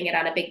day. You're putting it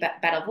on a big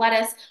bed of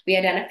lettuce. We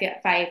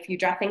identify a few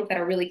dressings that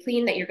are really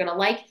clean that you're gonna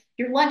like.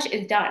 Your lunch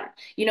is done.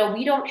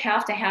 We don't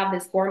have to have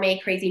this gourmet,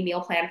 crazy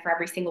meal plan for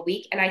every single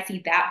week. And I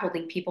see that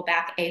holding people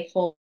back a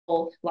whole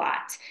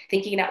lot,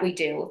 thinking that we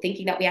do,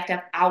 thinking that we have to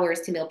have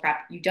hours to meal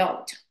prep. You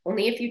don't,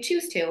 only if you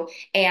choose to.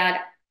 And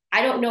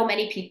I don't know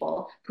many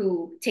people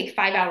who take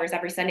 5 hours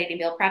every Sunday to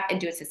meal prep and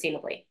do it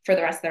sustainably for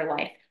the rest of their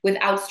life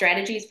without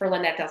strategies for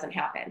when that doesn't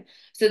happen.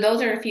 So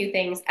those are a few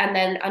things. And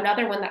then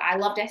another one that I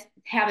love to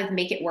have is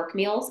make it work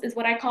meals is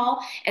what I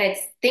call. And it's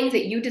things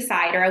that you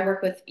decide, or I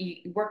work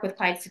with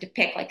clients to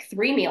pick like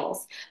 3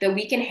 meals that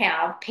we can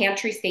have,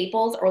 pantry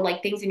staples or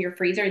like things in your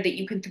freezer that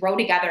you can throw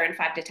together in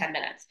 5 to 10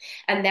 minutes.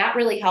 And that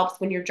really helps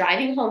when you're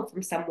driving home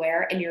from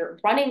somewhere and you're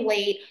running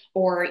late,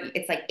 or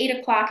it's like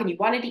 8 o'clock and you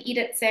wanted to eat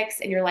at 6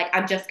 and you're like,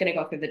 I'm just going to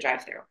go through the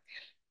drive-through.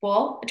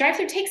 Well, a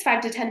drive-through takes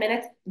 5 to 10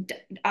 minutes.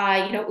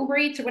 Uber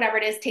Eats or whatever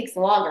it is takes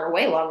longer,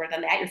 way longer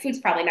than that. Your food's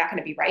probably not going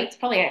to be right. It's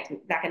probably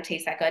not going to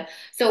taste that good.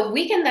 So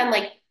we can then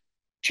like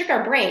trick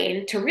our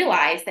brain to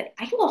realize that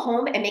I can go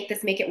home and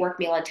make it work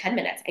meal in 10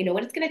 minutes. I know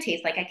what it's going to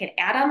taste like. I can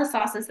add on the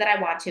sauces that I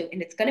want to,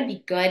 and it's going to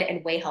be good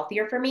and way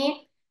healthier for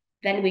me.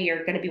 Then we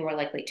are going to be more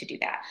likely to do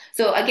that.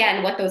 So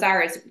again, what those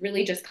are is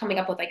really just coming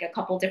up with like a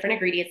couple different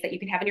ingredients that you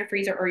can have in your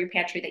freezer or your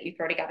pantry that you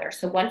throw together.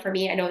 So one for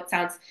me, I know it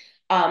sounds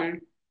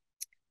um,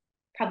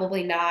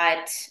 probably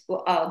not,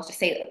 well, I'll just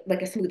say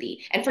like a smoothie.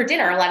 And for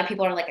dinner, a lot of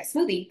people are like a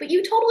smoothie, but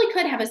you totally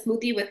could have a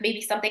smoothie with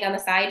maybe something on the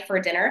side for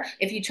dinner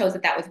if you chose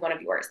that was one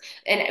of yours.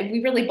 And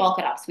we really bulk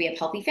it up. So we have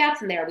healthy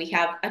fats in there. We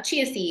have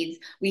chia seeds.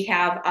 We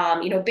have,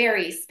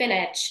 berries,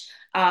 spinach,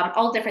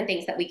 all different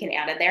things that we can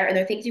add in there. And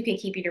they're things you can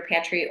keep in your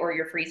pantry or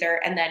your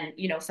freezer, and then,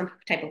 some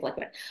type of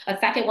liquid. A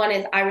second one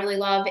is I really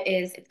love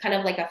is it's kind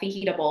of like a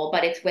fajita bowl,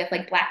 but it's with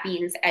like black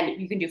beans,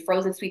 and you can do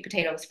frozen sweet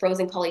potatoes,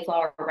 frozen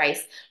cauliflower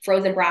rice,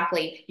 frozen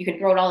broccoli. You can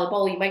throw it all in a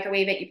bowl, you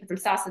microwave it, you put some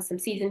sauces, some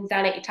seasonings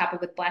on it, you top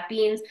it with black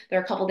beans. There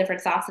are a couple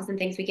different sauces and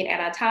things we can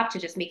add on top to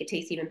just make it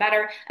taste even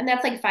better. And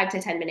that's like a 5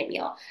 to 10 minute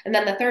meal. And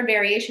then the third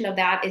variation of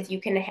that is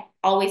you can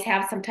always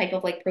have some type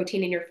of like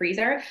protein in your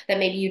freezer that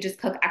maybe you just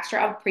cook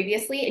extra of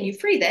previously and you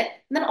freeze it,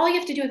 and then all you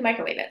have to do is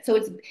microwave it. So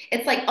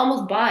it's like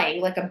almost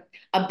buying like a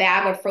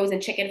bag of frozen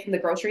chicken from the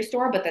grocery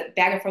store, but the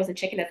bag of frozen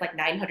chicken has like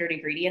 900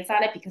 ingredients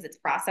on it because it's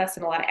processed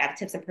and a lot of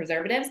additives and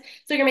preservatives.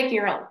 So you're making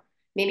your own.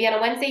 Maybe on a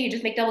Wednesday, you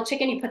just make double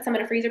chicken, you put some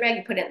in a freezer bag,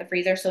 you put it in the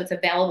freezer so it's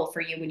available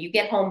for you. When you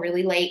get home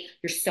really late,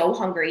 you're so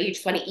hungry, you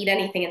just want to eat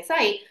anything in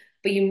sight,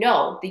 but you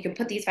know that you can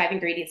put these 5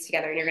 ingredients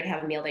together and you're going to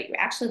have a meal that you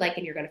actually like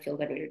and you're going to feel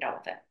good when you're done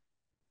with it.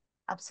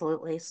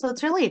 Absolutely. So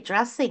it's really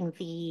addressing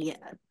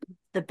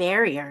the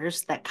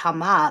barriers that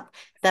come up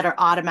that are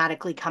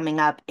automatically coming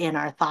up in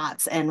our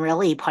thoughts and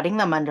really putting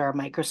them under a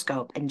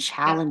microscope and Yep.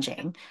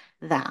 challenging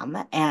them.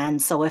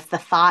 And so if the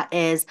thought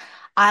is,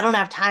 I don't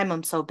have time,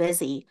 I'm so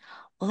busy,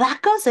 well,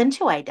 that goes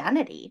into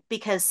identity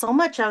because so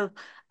much of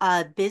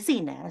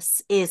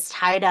busyness is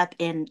tied up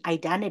in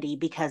identity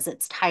because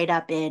it's tied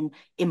up in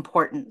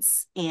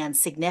importance and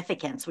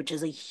significance, which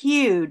is a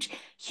huge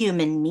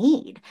human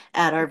need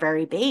at our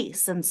very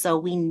base. And so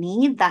we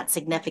need that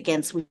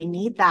significance. We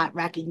need that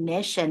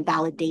recognition,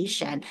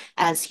 validation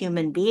as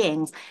human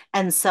beings.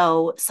 And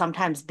so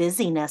sometimes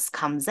busyness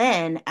comes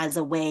in as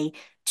a way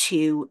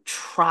to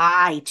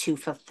try to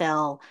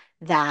fulfill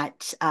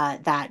that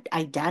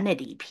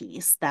identity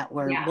piece that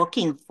we're Yeah.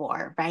 looking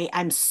for, right?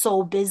 I'm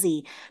so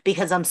busy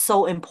because I'm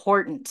so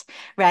important,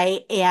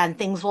 right? And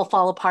things will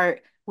fall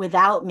apart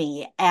without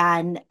me.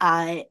 And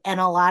a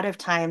lot of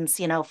times,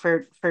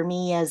 for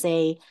me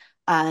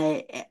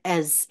uh,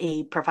 as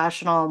a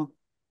professional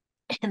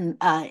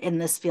in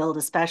this field,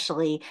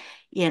 especially,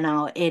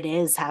 it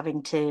is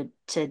having to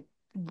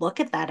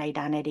look at that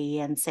identity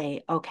and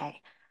say,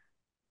 okay,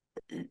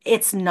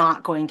 it's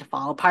not going to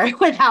fall apart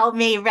without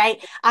me,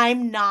 right?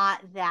 I'm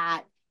not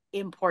that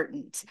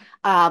important.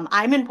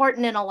 I'm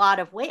important in a lot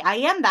of ways. I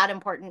am that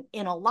important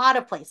in a lot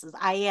of places.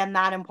 I am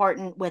that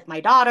important with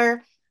my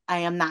daughter. I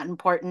am that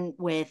important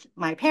with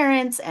my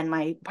parents and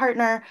my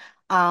partner.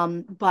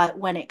 But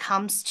when it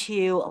comes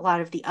to a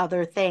lot of the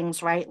other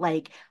things, right,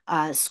 like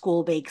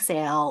school bake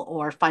sale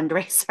or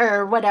fundraiser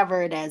or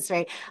whatever it is,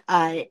 right,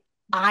 uh,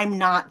 I'm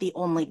not the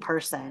only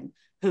person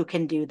who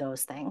can do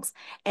those things.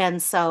 And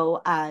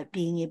so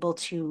being able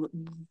to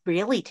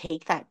really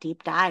take that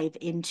deep dive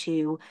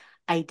into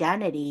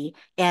identity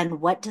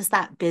and what does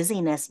that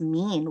busyness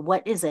mean?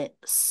 What is it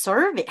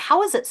serving?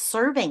 How is it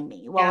serving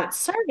me? Well, Yeah. it's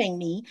serving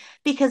me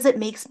because it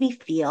makes me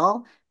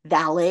feel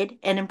valid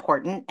and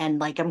important and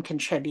like I'm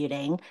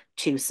contributing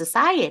to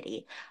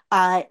society.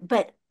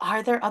 But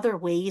are there other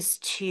ways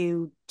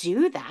to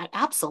do that? Mhm.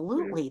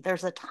 Absolutely.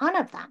 There's a ton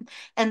of them.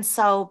 And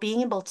so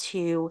being able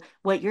to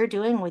what you're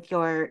doing with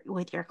your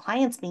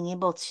clients, being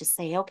able to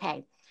say,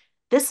 okay,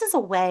 this is a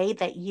way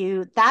that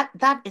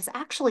that is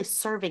actually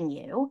serving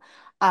you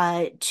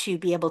to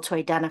be able to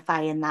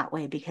identify in that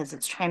way because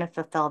it's trying to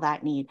fulfill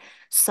that need.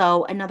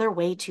 So another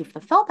way to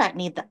fulfill that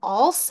need that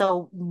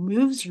also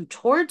moves you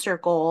towards your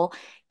goal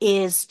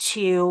is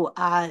to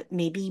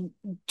maybe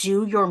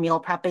do your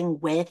meal prepping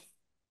with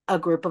a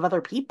group of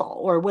other people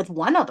or with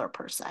one other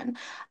person.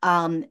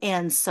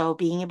 And so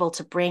being able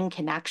to bring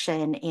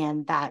connection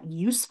and that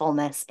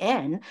usefulness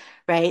in,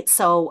 right?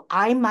 So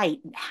I might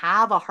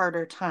have a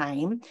harder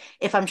time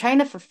if I'm trying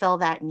to fulfill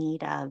that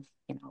need of,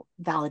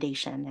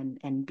 validation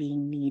and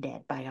being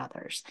needed by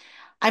others.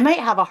 I might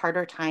have a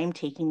harder time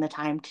taking the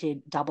time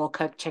to double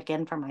cook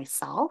chicken for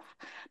myself.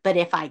 But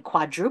if I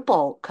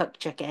quadruple cook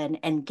chicken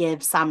and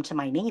give some to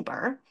my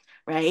neighbor,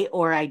 right?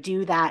 Or I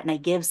do that and I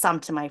give some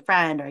to my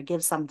friend or I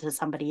give some to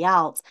somebody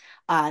else,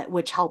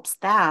 which helps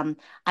them.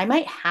 I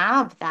might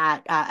have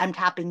that. I'm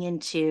tapping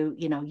into,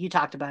 you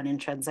talked about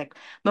intrinsic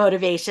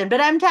motivation,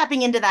 but I'm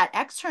tapping into that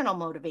external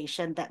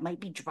motivation that might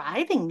be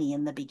driving me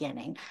in the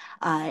beginning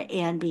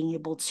and being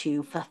able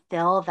to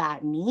fulfill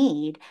that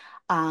need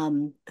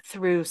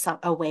through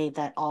a way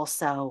that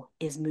also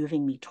is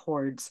moving me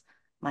towards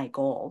my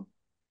goal.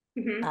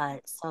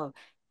 Mhm. So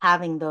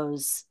having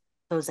those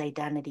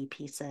identity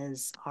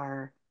pieces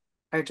are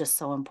just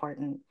so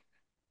important.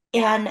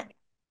 Yeah. And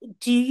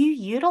do you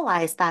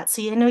utilize that?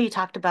 So you know you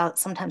talked about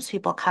sometimes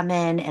people come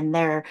in and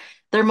their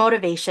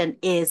motivation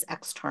is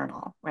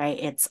external, right?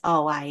 It's,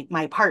 oh,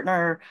 my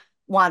partner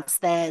wants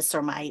this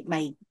or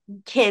my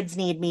kids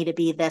need me to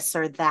be this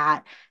or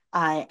that.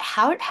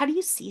 How do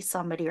you see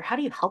somebody or how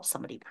do you help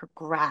somebody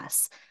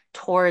progress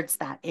towards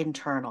that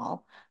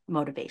internal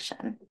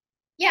motivation?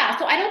 Yeah,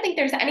 so I don't think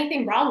there's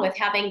anything wrong with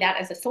having that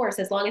as a source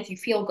as long as you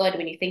feel good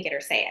when you think it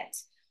or say it.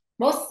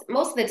 Most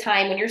of the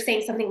time when you're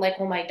saying something like,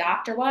 "Well, my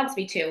doctor wants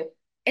me to,"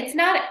 it's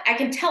not, I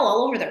can tell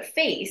all over their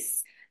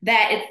face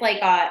that it's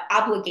like a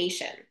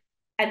obligation.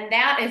 And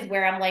that is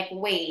where I'm like,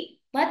 "Wait,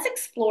 let's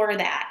explore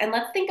that and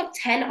let's think of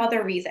 10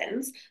 other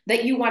reasons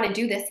that you want to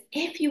do this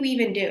if you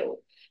even do."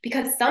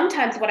 Because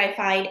sometimes what I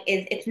find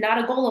is it's not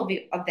a goal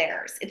of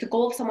theirs, it's a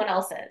goal of someone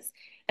else's.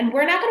 And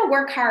we're not going to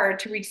work hard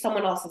to reach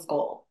someone else's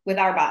goal with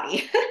our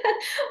body.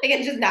 Like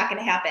it's just not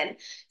going to happen.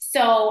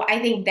 So I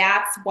think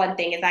that's one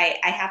thing is I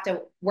have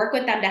to work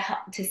with them to help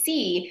to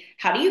see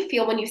how do you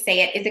feel when you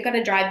say it? Is it going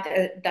to drive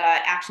the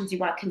actions you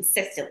want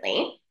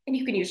consistently? And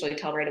you can usually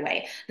tell right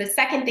away. The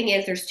second thing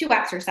is there's two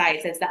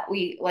exercises that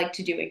we like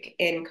to do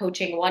in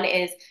coaching. One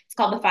is it's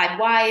called the five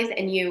whys,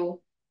 and you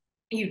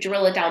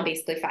drill it down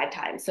basically five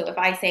times. So if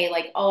I say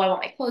like, oh, I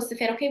want my clothes to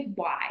fit, okay,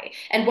 why?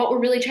 And what we're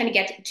really trying to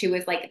get to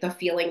is like the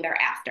feeling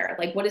they're after.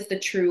 Like what is the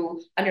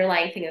true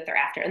underlying thing that they're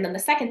after? And then the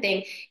second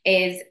thing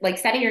is like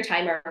setting your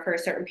timer for a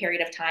certain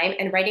period of time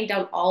and writing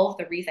down all of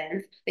the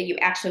reasons that you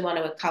actually want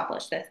to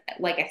accomplish this.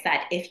 Like I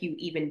said, if you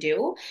even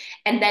do.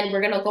 And then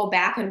we're gonna go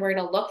back and we're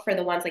gonna look for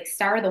the ones like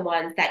star the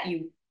ones that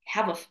you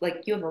have a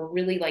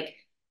really like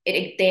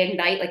they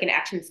ignite like an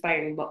action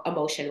inspiring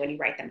emotion when you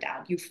write them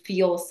down. You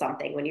feel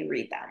something when you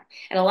read them.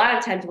 And a lot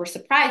of times we're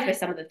surprised by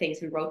some of the things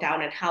we wrote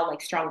down and how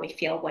like strong we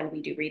feel when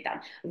we do read them.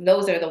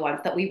 Those are the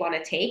ones that we want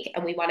to take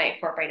and we want to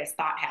incorporate as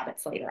thought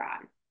habits later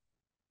on.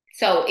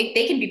 So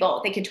they can be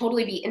both. They can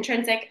totally be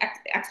intrinsic,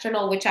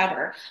 external,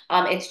 whichever.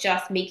 It's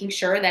just making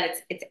sure that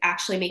it's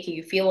actually making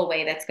you feel a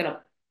way that's going to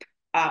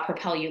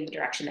propel you in the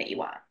direction that you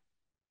want.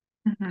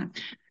 Mm-hmm.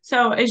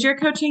 So is your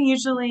coaching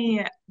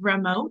usually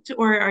remote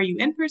or are you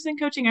in-person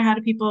coaching or how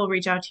do people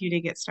reach out to you to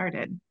get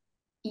started?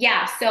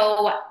 Yeah,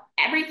 so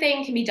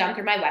everything can be done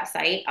through my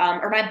website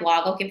or my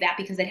blog. I'll give that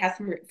because it has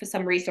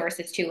some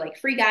resources too, like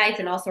free guides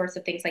and all sorts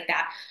of things like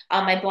that.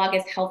 My blog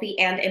is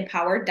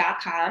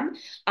healthyandempowered.com.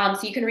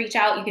 So you can reach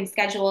out, you can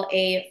schedule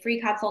a free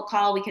consult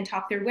call. We can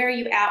talk through where are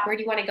you at, where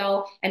do you want to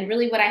go, and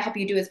really what I help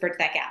you do is bridge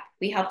that gap.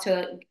 We help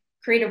to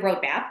create a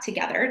roadmap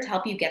together to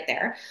help you get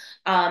there.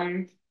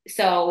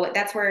 So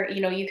that's where,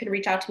 you can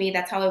reach out to me.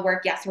 That's how I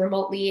work. Yes,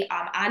 remotely,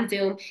 on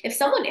Zoom. If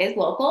someone is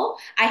local,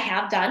 I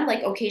have done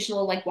like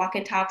occasional like walk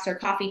and talks or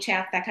coffee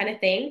chats, that kind of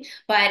thing.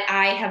 But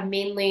I have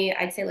mainly,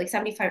 I'd say like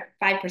 75%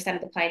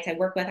 of the clients I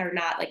work with are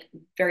not like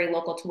very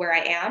local to where I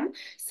am.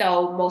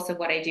 So most of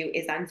what I do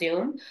is on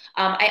Zoom.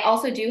 I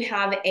also do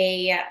have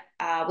a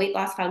weight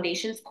loss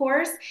foundations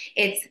course.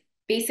 It's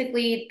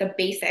basically the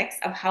basics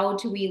of how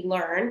do we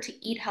learn to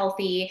eat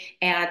healthy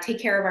and take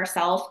care of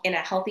ourselves in a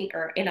healthy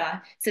or in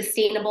a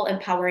sustainable,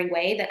 empowering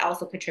way that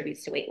also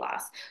contributes to weight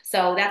loss.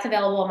 So that's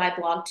available on my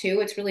blog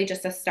too. It's really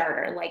just a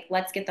starter. Like,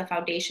 let's get the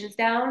foundations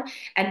down.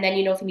 And then,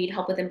 if you need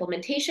help with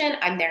implementation,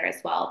 I'm there as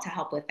well to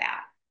help with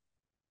that.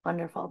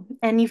 Wonderful.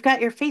 And you've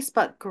got your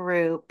Facebook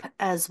group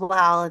as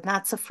well, and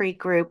that's a free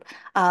group.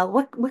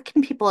 What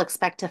can people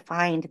expect to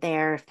find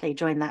there if they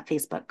join that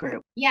Facebook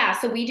group? Yeah,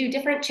 so we do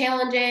different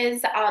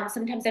challenges.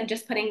 Sometimes I'm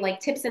just putting like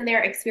tips in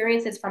there,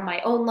 experiences from my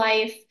own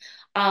life.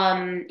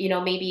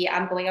 Maybe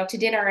I'm going out to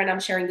dinner and I'm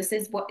sharing this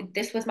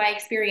was my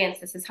experience.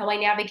 This is how I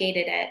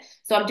navigated it.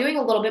 So I'm doing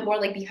a little bit more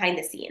like behind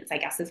the scenes, I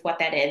guess is what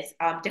that is.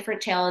 Different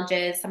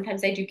challenges.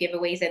 Sometimes I do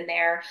giveaways in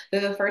there.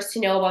 They're the first to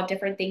know about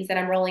different things that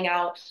I'm rolling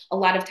out. A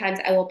lot of times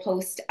I will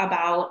post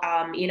about,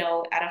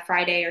 at a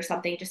Friday or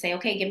something, just say,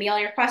 okay, give me all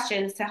your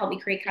questions to help me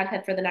create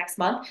content for the next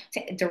month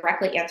to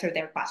directly answer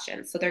their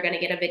questions. So they're going to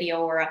get a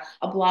video or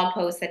a blog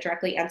post that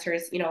directly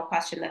answers, a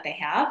question that they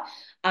have.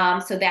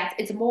 So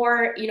it's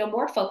more,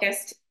 more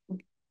focused,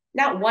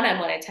 not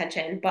one-on-one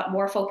attention, but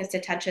more focused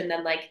attention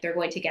than like they're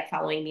going to get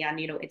following me on,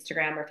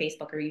 Instagram or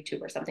Facebook or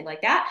YouTube or something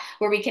like that,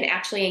 where we can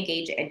actually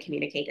engage and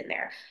communicate in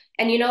there.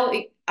 And,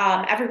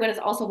 everyone is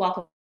also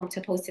welcome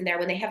to post in there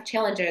when they have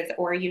challenges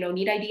or,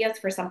 need ideas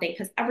for something,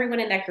 because everyone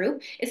in that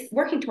group is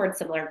working towards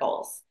similar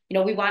goals.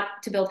 We want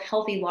to build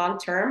healthy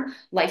long-term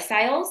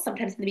lifestyles.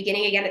 Sometimes in the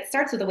beginning, again, it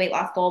starts with a weight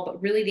loss goal,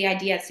 but really the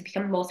idea is to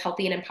become the most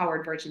healthy and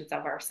empowered versions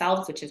of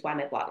ourselves, which is why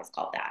my blog is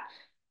called that.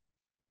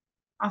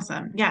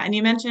 Awesome. Yeah. And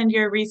you mentioned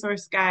your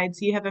resource guide.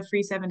 So you have a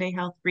free 7-day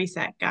health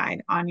reset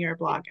guide on your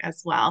blog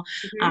as well,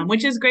 Mhm.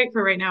 which is great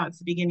for right now. It's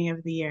the beginning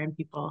of the year and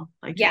people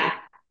like to Yeah.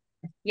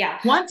 Yeah.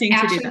 wanting to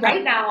do Actually, that.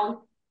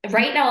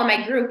 right now in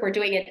my group, we're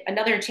doing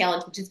another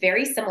challenge, which is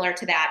very similar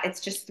to that. It's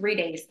just 3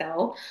 days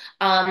though.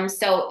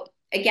 So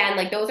again,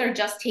 like those are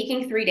just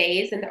taking 3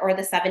 days or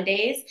the 7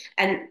 days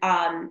and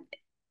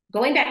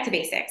going back to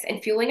basics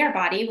and fueling our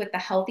body with the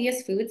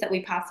healthiest foods that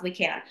we possibly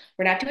can.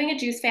 We're not doing a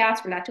juice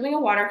fast. We're not doing a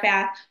water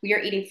fast. We are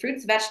eating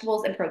fruits,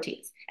 vegetables, and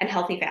proteins and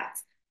healthy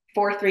fats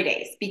for 3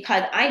 days,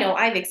 because I know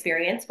I've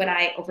experienced when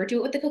I overdo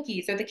it with the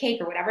cookies or the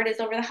cake or whatever it is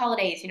over the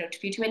holidays,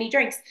 too many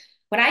drinks.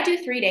 When I do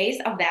 3 days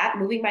of that,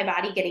 moving my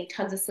body, getting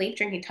tons of sleep,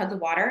 drinking tons of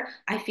water,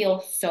 I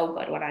feel so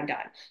good when I'm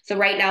done. So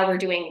right now we're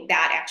doing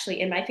that actually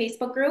in my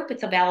Facebook group.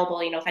 It's available,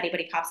 if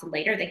anybody pops in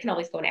later, they can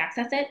always go and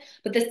access it.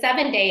 But the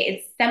 7 day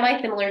is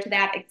semi-similar to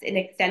that. It's an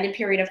extended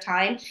period of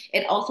time.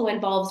 It also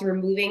involves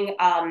removing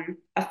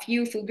a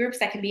few food groups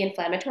that can be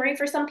inflammatory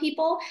for some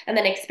people, and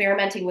then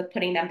experimenting with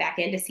putting them back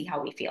in to see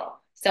how we feel.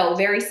 So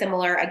very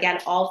similar, again,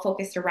 all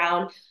focused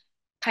around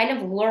kind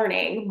of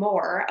learning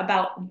more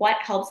about what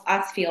helps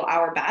us feel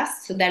our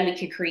best. So then we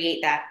can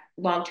create that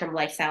long-term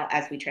lifestyle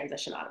as we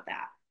transition out of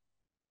that.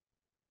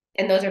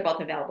 And those are both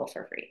available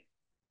for free.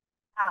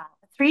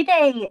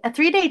 A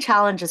 3-day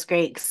challenge is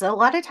great because a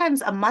lot of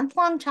times a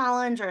month-long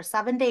challenge or a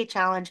 7-day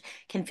challenge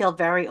can feel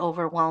very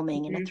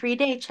overwhelming, and a Mm-hmm.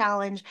 3-day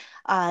challenge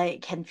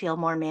can feel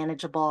more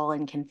manageable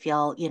and can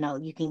feel,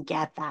 you can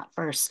get that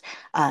first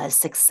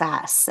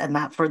success and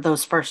that for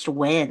those first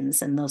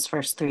wins in those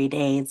first 3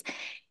 days.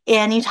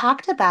 And you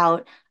talked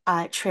about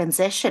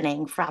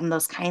transitioning from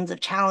those kinds of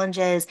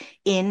challenges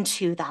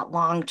into that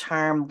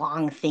long-term,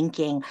 long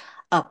thinking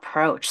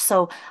approach.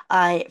 So,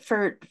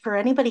 for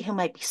anybody who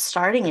might be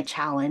starting a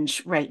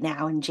challenge right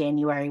now in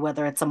January,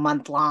 whether it's a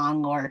month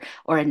long or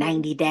a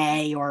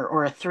 90-day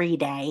or a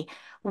 3-day,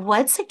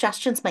 what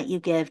suggestions might you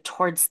give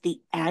towards the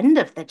end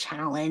of the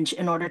challenge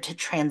in order to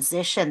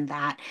transition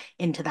that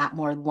into that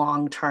more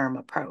long-term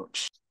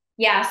approach?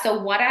 Yeah, so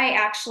what I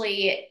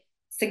actually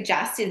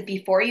suggest is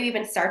before you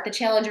even start the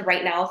challenge or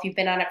right now, if you've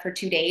been on it for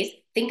 2 days,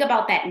 think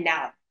about that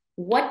now.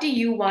 What do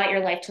you want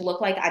your life to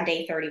look like on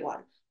day 31?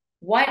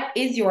 What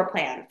is your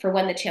plan for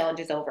when the challenge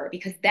is over?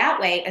 Because that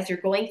way, as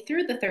you're going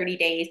through the 30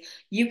 days,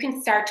 you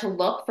can start to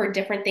look for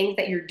different things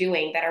that you're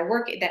doing that are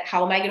working, that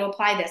how am I going to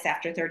apply this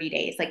after 30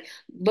 days? Like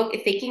look,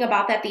 thinking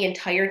about that the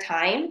entire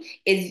time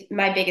is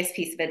my biggest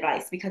piece of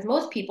advice because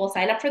most people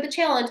sign up for the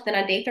challenge. Then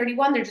on day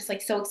 31, they're just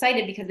like so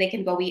excited because they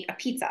can go eat a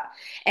pizza.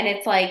 And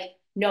it's like,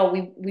 no,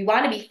 we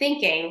want to be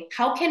thinking,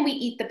 how can we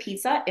eat the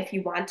pizza if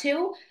you want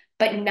to,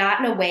 but not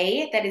in a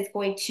way that is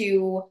going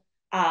to,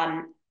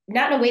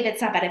 not in a way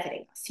that's not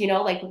benefiting us,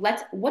 like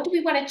what do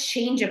we want to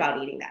change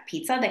about eating that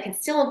pizza that can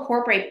still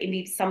incorporate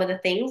maybe some of the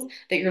things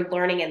that you're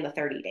learning in the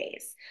 30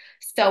 days.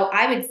 So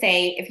I would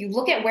say if you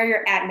look at where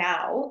you're at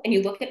now and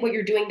you look at what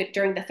you're doing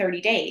during the 30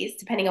 days,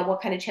 depending on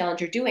what kind of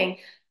challenge you're doing,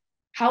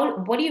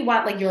 what do you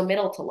want like your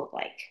middle to look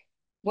like?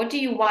 What do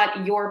you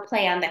want your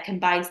plan that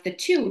combines the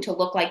two to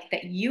look like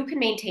that you can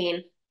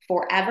maintain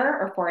forever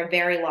or for a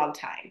very long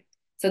time?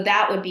 So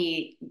that would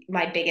be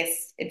my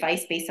biggest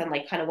advice based on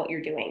like kind of what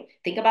you're doing.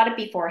 Think about it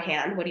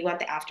beforehand. What do you want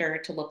the after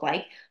to look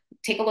like?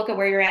 Take a look at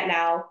where you're at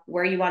now,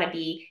 where you want to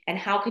be, and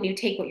how can you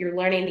take what you're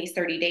learning these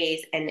 30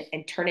 days and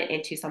turn it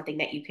into something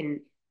that you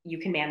can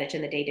manage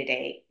in the day to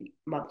day,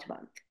 month to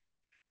month.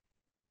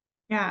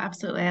 Yeah,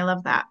 absolutely. I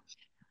love that.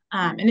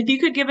 And if you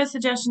could give a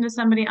suggestion to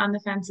somebody on the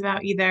fence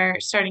about either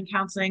starting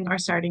counseling or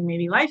starting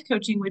maybe life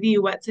coaching with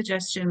you, what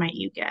suggestion might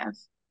you give?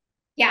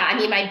 Yeah, I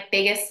mean, my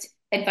biggest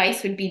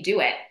advice would be do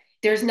it.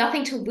 There's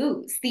nothing to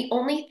lose. The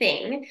only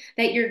thing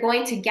that you're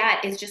going to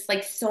get is just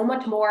like so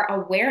much more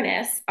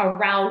awareness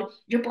around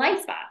your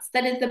blind spots.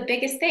 That is the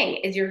biggest thing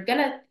is you're going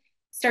to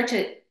start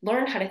to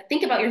learn how to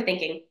think about your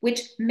thinking,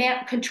 which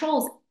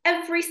controls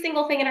every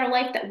single thing in our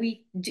life that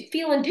we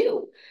feel and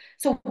do.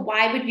 So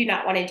why would you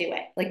not want to do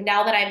it? Like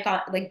now that I've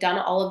got like done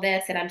all of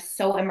this and I'm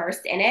so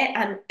immersed in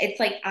it, it's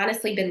like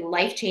honestly been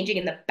life changing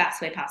in the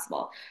best way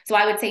possible. So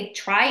I would say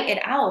try it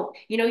out.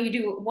 You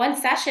do one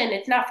session,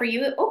 it's not for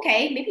you.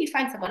 Okay, maybe you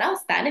find someone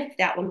else then if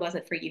that one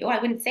wasn't for you. I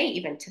wouldn't say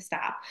even to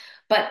stop,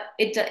 but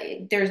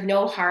there's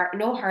no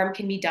harm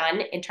can be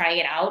done in trying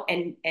it out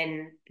and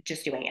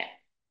just doing it.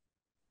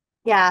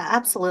 Yeah,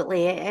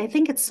 absolutely. I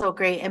think it's so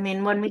great. I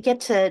mean, when we get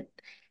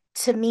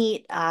to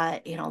meet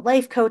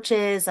life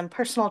coaches and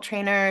personal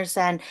trainers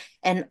and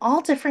all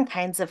different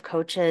kinds of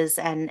coaches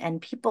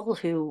and people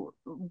who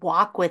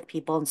walk with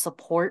people and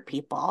support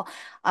people,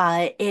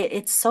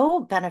 it's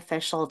so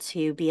beneficial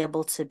to be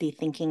able to be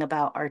thinking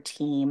about our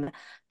team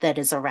that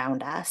is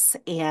around us.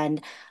 And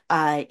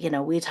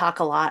we talk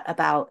a lot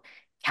about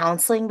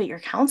counseling, but your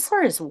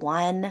counselor is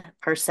one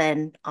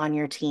person on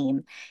your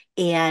team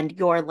and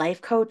your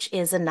life coach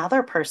is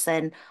another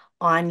person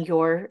on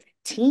your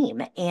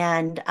team.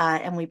 And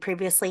we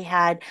previously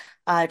had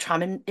a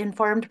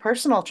trauma-informed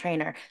personal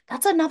trainer.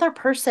 That's another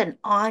person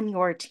on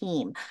your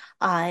team.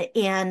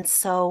 And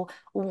so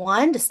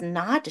one does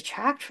not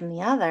detract from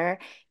the other,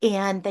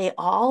 and they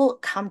all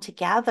come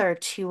together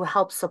to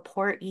help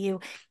support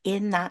you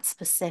in that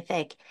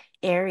specific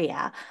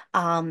area.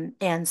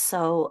 And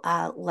so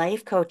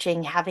life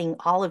coaching, having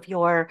all of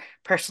your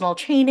personal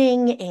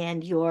training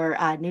and your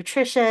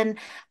nutrition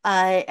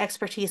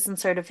expertise and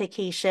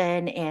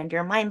certification and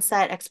your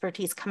mindset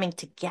expertise coming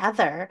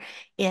together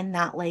in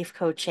that life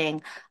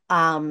coaching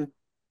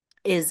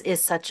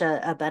is such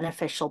a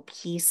beneficial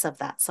piece of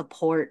that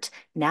support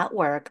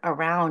network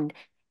around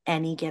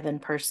any given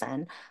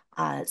person.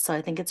 So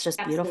I think it's just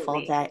beautiful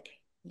Absolutely. that,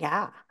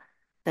 yeah,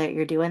 that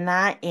you're doing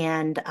that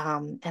and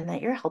that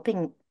you're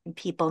helping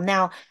people.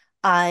 Now,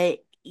 uh,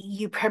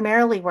 you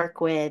primarily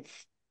work with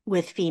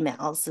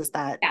females, is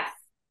that Yes.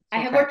 I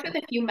so have correct? worked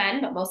with a few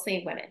men, but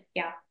mostly women.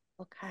 Yeah.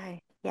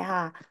 Okay.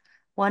 Yeah.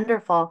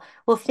 Wonderful.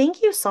 Well,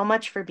 thank you so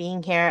much for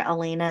being here,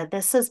 Elena.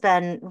 This has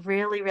been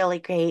really, really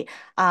great.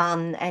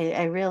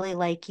 I really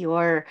like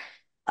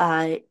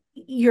uh,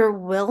 your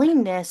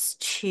willingness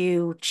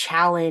to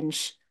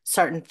challenge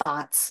certain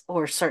thoughts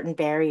or certain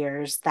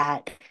barriers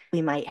that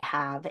we might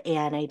have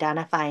and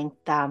identifying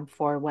them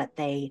for what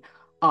they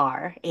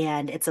are.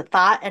 And it's a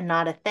thought and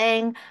not a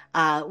thing.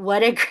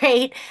 What a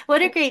great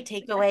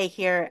takeaway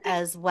here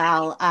as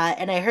well.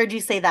 And I heard you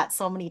say that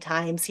so many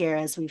times here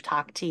as we've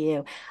talked to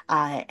you.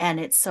 And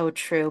it's so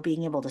true,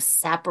 being able to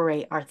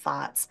separate our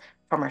thoughts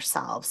from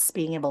ourselves,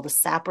 being able to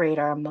separate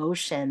our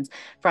emotions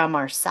from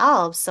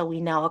ourselves so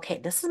we know, okay,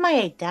 this is my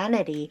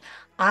identity.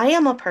 I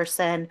am a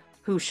person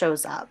who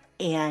shows up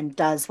and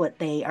does what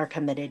they are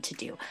committed to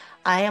do.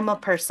 I am a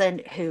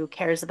person who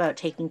cares about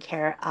taking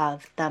care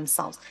of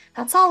themselves.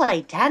 That's all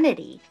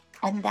identity.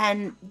 And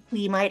then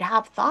we might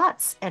have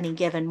thoughts any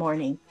given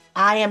morning.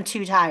 I am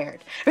too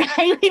tired,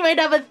 right? We might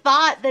have a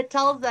thought that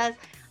tells us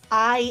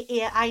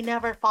I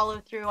never follow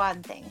through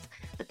on things.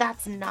 But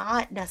that's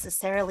not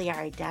necessarily our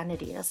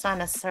identity. That's not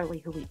necessarily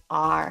who we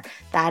are.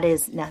 That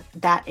is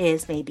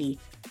maybe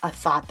a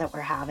thought that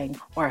we're having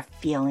or a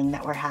feeling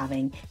that we're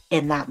having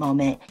in that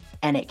moment,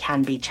 and it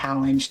can be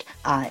challenged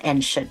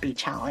and should be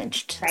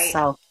challenged. Right.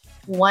 So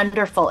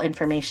Wonderful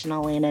information,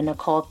 Elena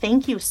Nicole.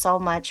 Thank you so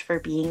much for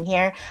being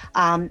here.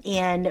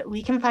 And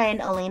we can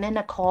find Elena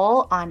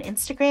Nicole on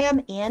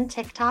Instagram and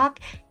TikTok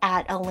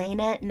at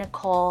Elena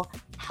Nicole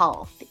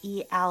Health,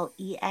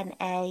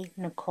 Elena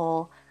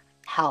Nicole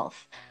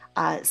Health.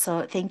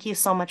 So thank you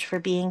so much for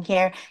being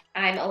here.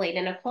 I'm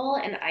Elena Nicole,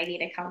 and I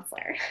need a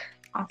counselor.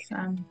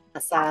 Awesome.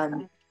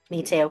 Awesome.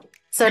 Me too.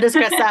 So does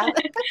Krista.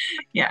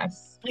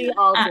 Yes. We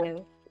all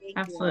do. Thank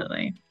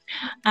absolutely.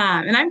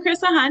 And I'm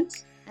Krista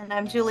Hunt. And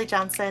I'm Julie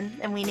Johnson,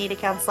 and we need a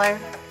counselor.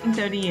 And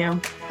so do you.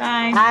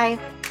 Bye. Bye.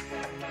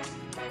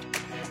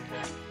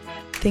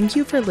 Thank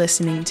you for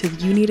listening to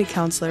the You Need a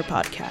Counselor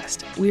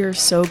podcast. We are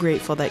so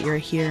grateful that you're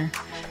here.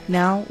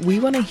 Now, we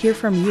want to hear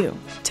from you.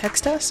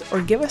 Text us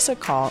or give us a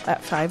call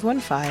at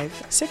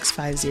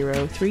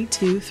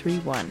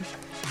 515-650-3231.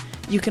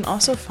 You can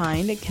also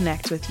find and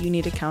connect with You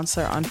Need a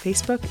Counselor on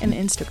Facebook and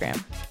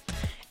Instagram.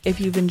 If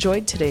you've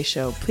enjoyed today's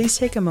show, please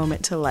take a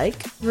moment to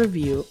like,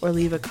 review, or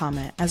leave a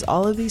comment, as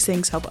all of these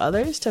things help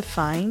others to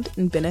find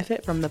and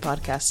benefit from the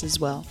podcast as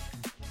well.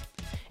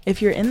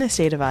 If you're in the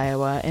state of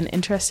Iowa and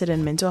interested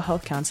in mental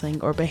health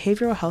counseling or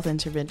behavioral health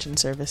intervention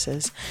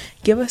services,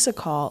 give us a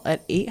call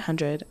at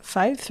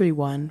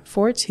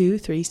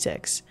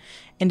 800-531-4236.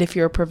 And if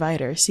you're a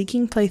provider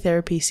seeking play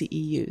therapy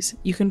CEUs,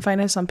 you can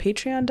find us on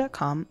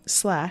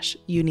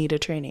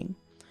patreon.com/youneedatraining.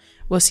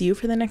 We'll see you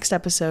for the next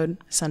episode,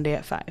 Sunday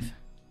at 5.